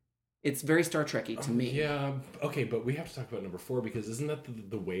 It's very Star Trek-y to me. Yeah. Okay, but we have to talk about number 4 because isn't that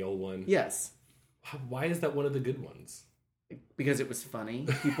the whale one? Yes. Why is that one of the good ones? Because it was funny.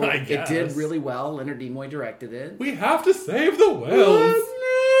 People, I it guess. did really well. Leonard Nimoy directed it. We have to save the whales.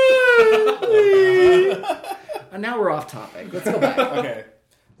 And now we're off topic. Let's go back. Okay.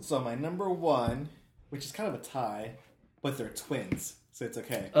 So my number 1, which is kind of a tie, but they're twins, so it's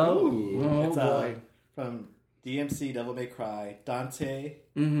okay. Oh It's boy. from DMC Devil May Cry, Dante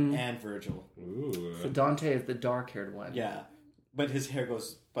and Virgil. Ooh. So Dante is the dark-haired one. Yeah. But his hair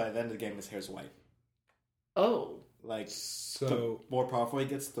goes, by the end of the game, his hair's white. Oh. Like, the So more powerful he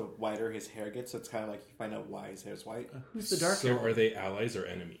gets, the whiter his hair gets, so it's kind of like you find out why his hair's white. Who's the dark So hair? are they allies or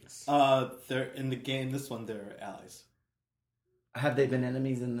enemies? They're in the game, this one, they're allies. Have they been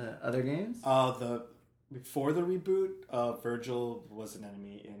enemies in the other games? Before the reboot, Virgil was an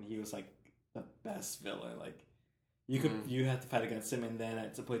enemy, and he was like the best villain. Like you had to fight against him, and then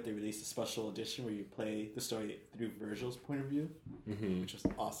at some point they released a special edition where you play the story through Virgil's point of view, which was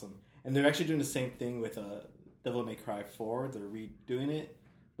awesome. And they're actually doing the same thing with Devil May Cry 4. They're redoing it,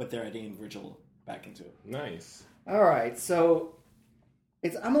 but they're adding Virgil back into it. Nice. All right, so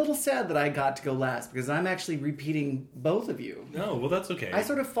I'm a little sad that I got to go last because I'm actually repeating both of you. No, well that's okay. I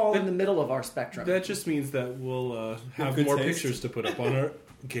sort of fall in the middle of our spectrum. That just means that we'll have good more taste. pictures to put up on our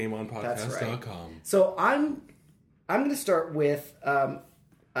GameOnPodcast.com. That's So I'm going to start with I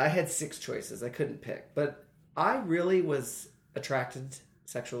had 6 choices. I couldn't pick, but I really was attracted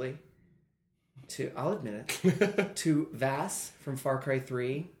sexually to, I'll admit it, to Vass from Far Cry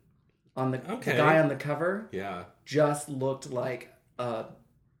 3. The guy on the cover Yeah. just looked like a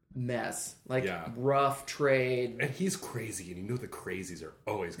mess, like rough trade. And he's crazy, and you know the crazies are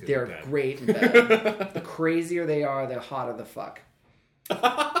always good. They're in bed. great in bed. The crazier they are, the hotter the fuck.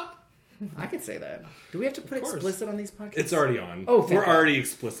 I could say that. Do we have to put explicit on these podcasts? It's already on. Oh, thank we're God. already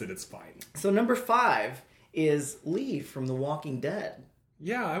explicit. It's fine. So number 5 is Lee from The Walking Dead.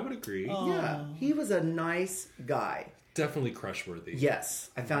 Yeah, I would agree. Yeah, he was a nice guy. Definitely crush-worthy.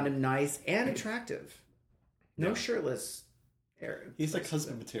 Yes, I found him nice and attractive. No shirtless. He's like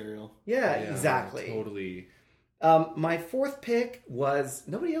husband material. Yeah, exactly. Totally. My 4th pick was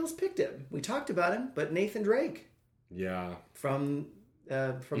nobody else picked him. We talked about him, but Nathan Drake Yeah. from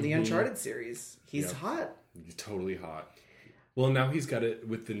the Uncharted series. He's hot. He's totally hot. Well, now he's got it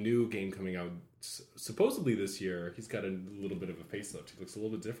with the new game coming out supposedly this year. He's got a little bit of a facelift. He looks a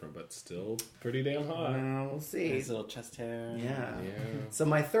little bit different, but still pretty damn hot. We'll see. His little chest hair. Yeah. Yeah. So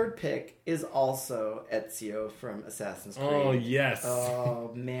my 3rd pick is also Ezio from Assassin's Creed. Oh, yes.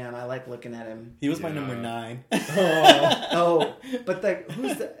 Oh man, I like looking at him. He was my number 9. Oh, but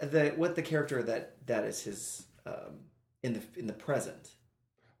who's the character that is his in the present?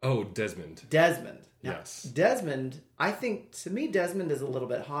 Oh, Desmond. Desmond. Now, Yes. Desmond, I think to me Desmond is a little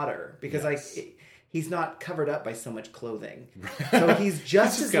bit hotter because he's not covered up by so much clothing. So he's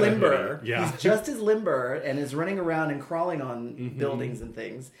just as got a limber. hoodie. Yeah. He's just as limber and is running around and crawling on buildings and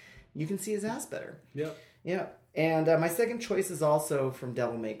things. You can see his ass better. Yep. Yeah. And my second choice is also from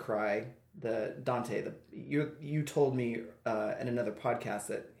Devil May Cry, the Dante. You told me in another podcast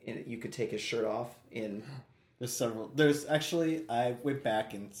that you could take his shirt off in. There's several. There's actually, I went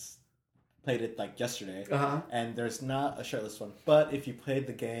back and played it like yesterday, and there's not a shirtless one. But if you played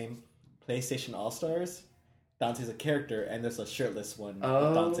the game PlayStation All Stars, Dante's a character, and there's a shirtless one with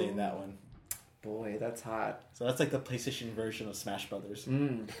Dante in that one. Boy, that's hot. So that's like the PlayStation version of Smash Brothers.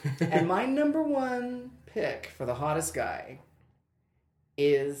 And my number one pick for the hottest guy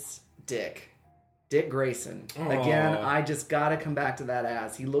is Dick Grayson. Aww. Again, I just gotta come back to that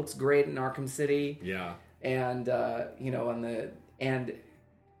ass. He looks great in Arkham City. Yeah. And and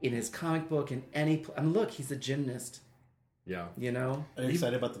in his comic book and look, he's a gymnast. Yeah. You know. Are you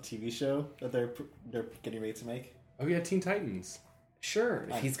excited about the TV show that they're getting ready to make? Oh yeah, Teen Titans. Sure,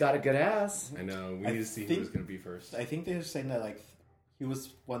 if he's got a good ass. I know. We need to see who was going to be first. I think they're saying that like he was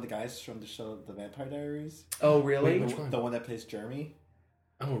one of the guys from the show The Vampire Diaries. Oh really? Wait, which one? The one that plays Jeremy.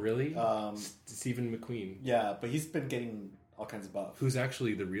 Oh really? Stephen McQueen. Yeah, but he's been getting all kinds of buff. Who's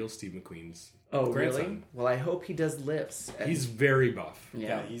actually the real Steve McQueen's grandson. Really? Well, I hope he does lifts. He's very buff.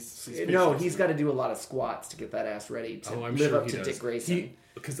 Yeah, he's got to do a lot of squats to get that ass ready to I'm live sure up he to does. Dick Grayson.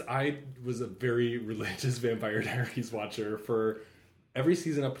 Because I was a very religious Vampire Diaries watcher for every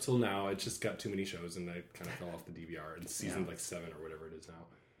season up until now. It just got too many shows, and I kind of fell off the DVR. It's season like 7 or whatever it is now.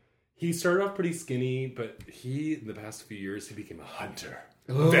 He started off pretty skinny, but in the past few years, he became a hunter.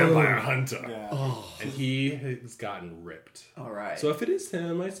 Vampire hunter. Yeah. And he has gotten ripped. All right. So if it is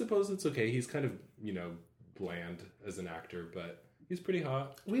him, I suppose it's okay. He's kind of, bland as an actor, but he's pretty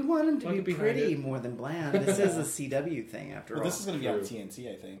hot. We want him to Look be behind pretty it. more than bland. This is a CW thing after all. This is going to be on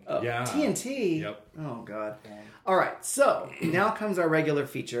TNT, I think. Oh, Yeah. TNT? Yep. Oh, God. All right, so now comes our regular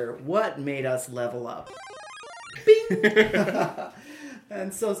feature. What made us level up? Bing!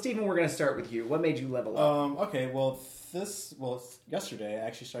 And so, Stephen, we're going to start with you. What made you level up? Okay, yesterday I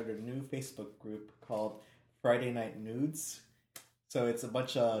actually started a new Facebook group called Friday Night Nudes. So it's a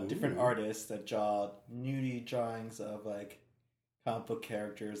bunch of different artists that draw nudie drawings of like comic book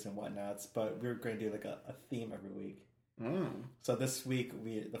characters and whatnots, but we're going to do like a theme every week. So this week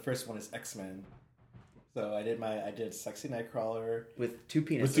the first one is X-Men. So I did Sexy Nightcrawler With two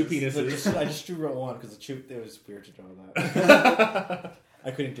penises. With two penises. I just drew one because it was weird to draw that.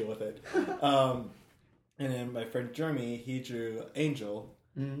 I couldn't deal with it. And then my friend Jeremy, he drew Angel,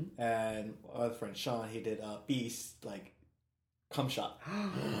 and my other friend Sean, he did Beast, like cum shot.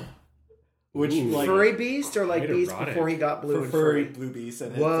 Which like furry Beast or like Quite Beast erotic. before he got blue for and furry furry? blue Beast,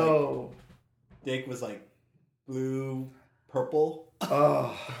 and Whoa. Dick was like blue, purple.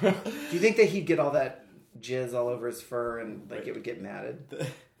 Oh. Do you think that he'd get all that jizz all over his fur and like it would get matted?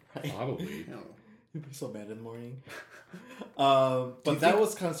 Right? Probably. No. He'd be so mad in the morning. But that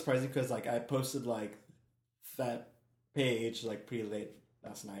was kind of surprising because like I posted like that page like pretty late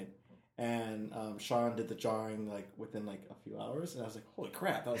last night, and Sean did the drawing like within like a few hours, and I was like, holy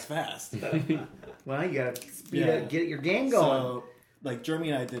crap, that was fast. Well, you gotta get your game going. So like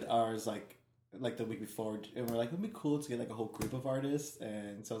Jeremy and I did ours like the week before, and we're like, it'd be cool to get like a whole group of artists,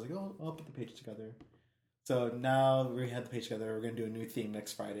 and so I was like, oh, I'll put the page together. So now we had the page together. We're going to do a new theme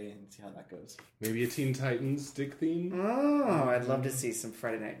next Friday and see how that goes. Maybe a Teen Titans Dick theme? Oh, I'd love to see some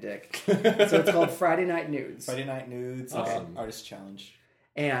Friday Night Dick. So it's called Friday Night Nudes. Friday Night Nudes, Awesome. Artist Challenge.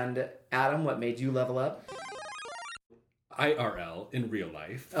 And Adam, what made you level up? IRL, in real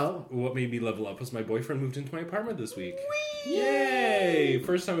life. Oh. What made me level up was my boyfriend moved into my apartment this week. Whee! Yay!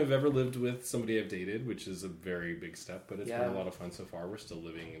 First time I've ever lived with somebody I've dated, which is a very big step, but it's been a lot of fun so far. We're still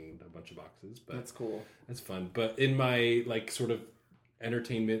living in a bunch of boxes, but That's cool. That's fun. But in my like sort of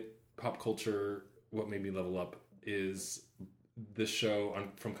entertainment, pop culture, what made me level up is the show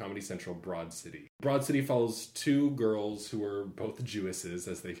from Comedy Central, Broad City. Broad City follows two girls who are both Jewesses,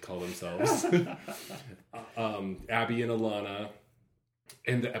 as they call themselves, Abby and Alana.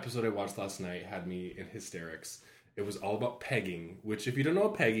 And the episode I watched last night had me in hysterics. It was all about pegging, which if you don't know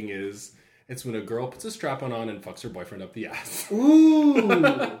what pegging is, it's when a girl puts a strap-on and fucks her boyfriend up the ass.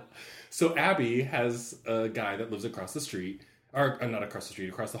 Ooh! So Abby has a guy that lives across the street, or not across the street,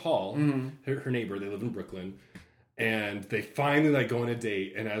 across the hall. Her neighbor, they live in Brooklyn. And they finally like go on a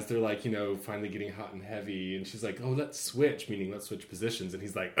date, and as they're like, finally getting hot and heavy, and she's like, "Oh, let's switch," meaning let's switch positions. And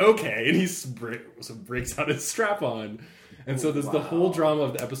he's like, "Okay," and he breaks out his strap on, and so the whole drama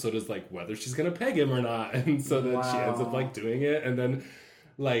of the episode is like whether she's gonna peg him or not, and so then she ends up like doing it, and then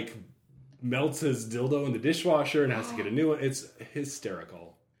like melts his dildo in the dishwasher and has to get a new one. It's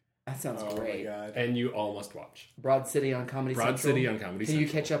hysterical. That sounds Oh great. my god. And you all must watch. Broad City on Comedy Central. Broad City on Comedy Can Central.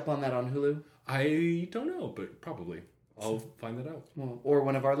 you catch up on that on Hulu? I don't know, but probably. I'll find that out. Well, or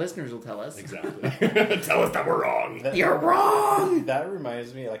one of our listeners will tell us. Exactly. Tell us that we're wrong. You're wrong! That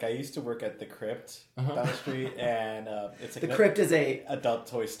reminds me, like, I used to work at the Crypt down the street, and it's like The Crypt is a adult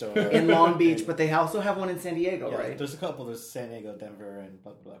toy store in Long Beach, but they also have one in San Diego, yeah, right? There's a couple. There's San Diego, Denver, and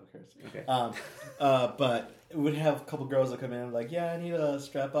blah blah blah. Who cares? Okay. But it would have a couple girls that come in like, yeah, I need a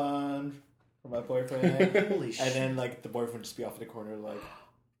strap on for my boyfriend. Holy shit. And then like the boyfriend would just be off in the corner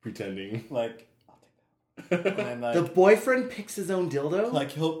Pretending. like I'll take that. And then The like boyfriend picks his own dildo?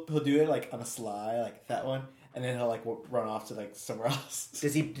 like he'll do it like on a sly like that one, and then he'll like run off to like somewhere else. Do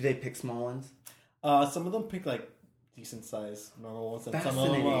they pick small ones? Some of them pick like decent size normal ones, and some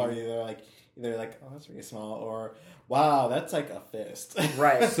of them Fascinating. are either like oh that's really small or wow that's like a fist.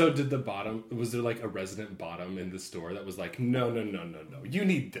 Right. So did the bottom, was there like a resident bottom in the store that was like, no, you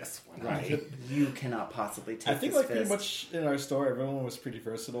need this one. Right. You cannot possibly take I think this like pretty fist. much in our store everyone was pretty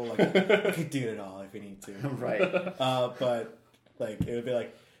versatile. Like we could do it all if we need to. Right. But like it would be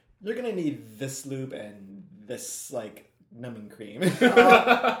like you're gonna need this lube and this like numbing cream.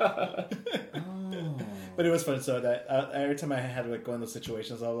 Oh. But it was fun. So that every time I had to like go in those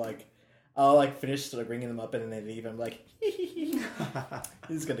situations, I'll finish like ringing them up and then they leave. I'm like,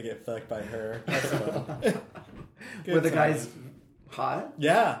 he's gonna get fucked by her. That's fun. Were the Good guys times. hot?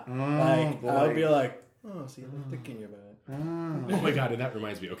 Yeah. boy. I would be like, oh, see, I'm thinking about it. Oh my god, and that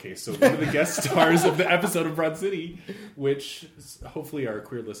reminds me. Okay, so one of the guest stars of the episode of Broad City, which hopefully our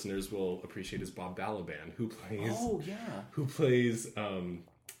queer listeners will appreciate, is Bob Balaban, who plays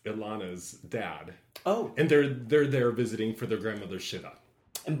Ilana's dad. Oh. And they're there visiting for their grandmother's shiva.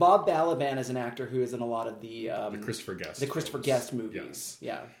 And Bob Balaban is an actor who is in a lot of the Christopher Guest. The Christopher Guest movies. Yes.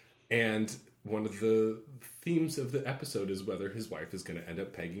 Yeah. And one of the themes of the episode is whether his wife is going to end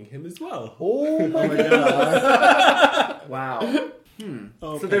up pegging him as well. Oh my god. Wow.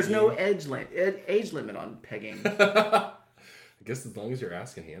 Oh, So there's no Peggy. age limit on pegging. I guess as long as your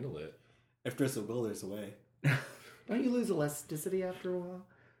ass can handle it. If there's a will, there's a way. Don't you lose elasticity after a while?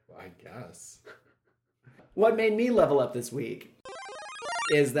 I guess. What made me level up this week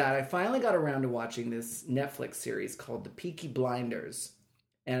is that I finally got around to watching this Netflix series called The Peaky Blinders.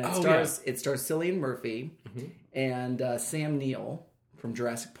 And it stars Cillian Murphy and Sam Neill from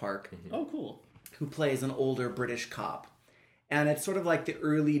Jurassic Park, Oh, cool. who plays an older British cop. And it's sort of like the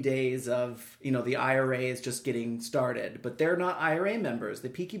early days of, the IRA is just getting started. But they're not IRA members. The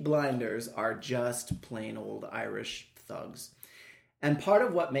Peaky Blinders are just plain old Irish thugs. And part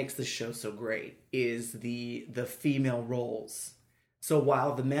of what makes the show so great is the female roles. So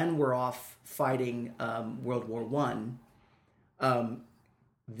while the men were off fighting World War I,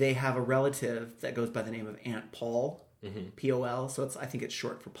 they have a relative that goes by the name of Aunt Paul, P-O-L, so I think it's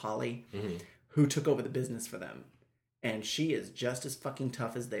short for Polly, who took over the business for them. And she is just as fucking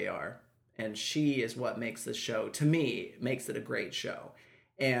tough as they are. And she is what makes the show, to me, makes it a great show.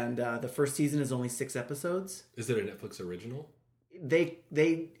 And the first season is only 6 episodes. Is it a Netflix original?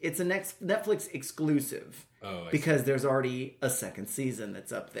 It's a Netflix exclusive. Oh, I because there's already a second season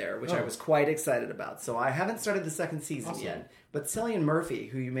that's up there, which I was quite excited about. So I haven't started the second season yet. But Cillian Murphy,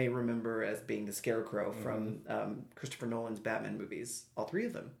 who you may remember as being the Scarecrow from Christopher Nolan's Batman movies, all 3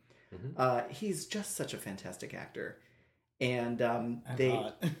 of them, he's just such a fantastic actor. And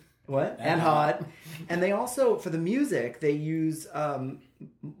Hot. What? And hot. And they also, for the music, they use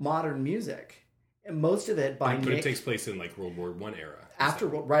modern music. And most of it by But Nick. it takes place in like World War I era.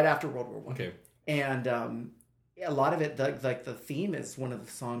 Right after World War I. Okay. And a lot of it, like the theme is one of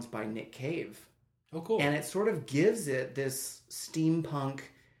the songs by Nick Cave. Oh, cool. And it sort of gives it this steampunk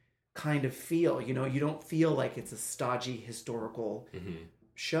kind of feel. You don't feel like it's a stodgy historical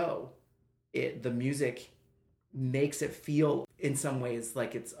show. The music makes it feel in some ways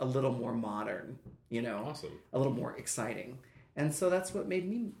like it's a little more modern, Awesome. a little more exciting. And so that's what made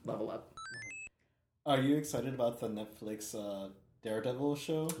me level up. Are you excited about the Netflix Daredevil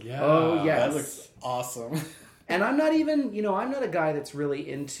show? Yeah. Oh, yes. That looks awesome. And I'm not even, I'm not a guy that's really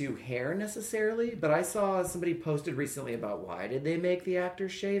into hair necessarily, but I saw somebody posted recently about why did they make the actor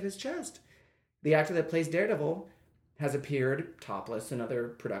shave his chest? The actor that plays Daredevil has appeared topless in other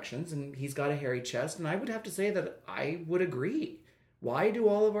productions, and he's got a hairy chest, and I would have to say that I would agree. Why do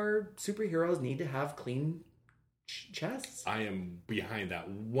all of our superheroes need to have clean chests? I am behind that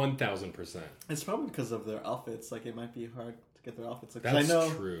 1,000%. It's probably because of their outfits. Like, it might be hard to get their outfits. Like, 'cause That's I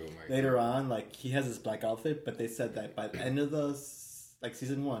know true. My later on, like, he has his black outfit, but they said that by the end of the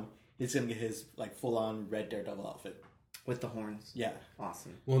season 1, he's gonna get his like full on red Daredevil outfit. With the horns. Yeah.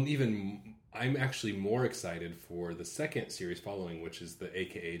 Awesome. Well, and even I'm actually more excited for the second series following, which is the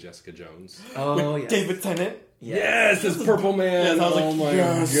AKA Jessica Jones. Oh, yes. David Tennant. Yes, it's Purple Man. Yes, I was oh like, my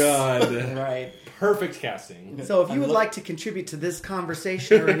yes. god. Right. Perfect casting. So if you would like to contribute to this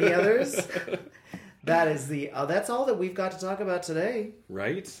conversation or any others, that is that's all that we've got to talk about today.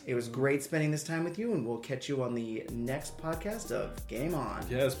 Right? It was great spending this time with you, and we'll catch you on the next podcast of Game On.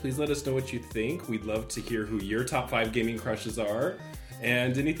 Yes, please let us know what you think. We'd love to hear who your top 5 gaming crushes are.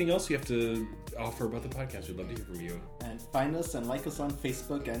 And anything else you have to offer about the podcast, we'd love to hear from you. And find us and like us on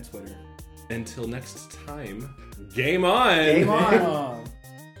Facebook and Twitter. Until next time, game on! Game on! Come on.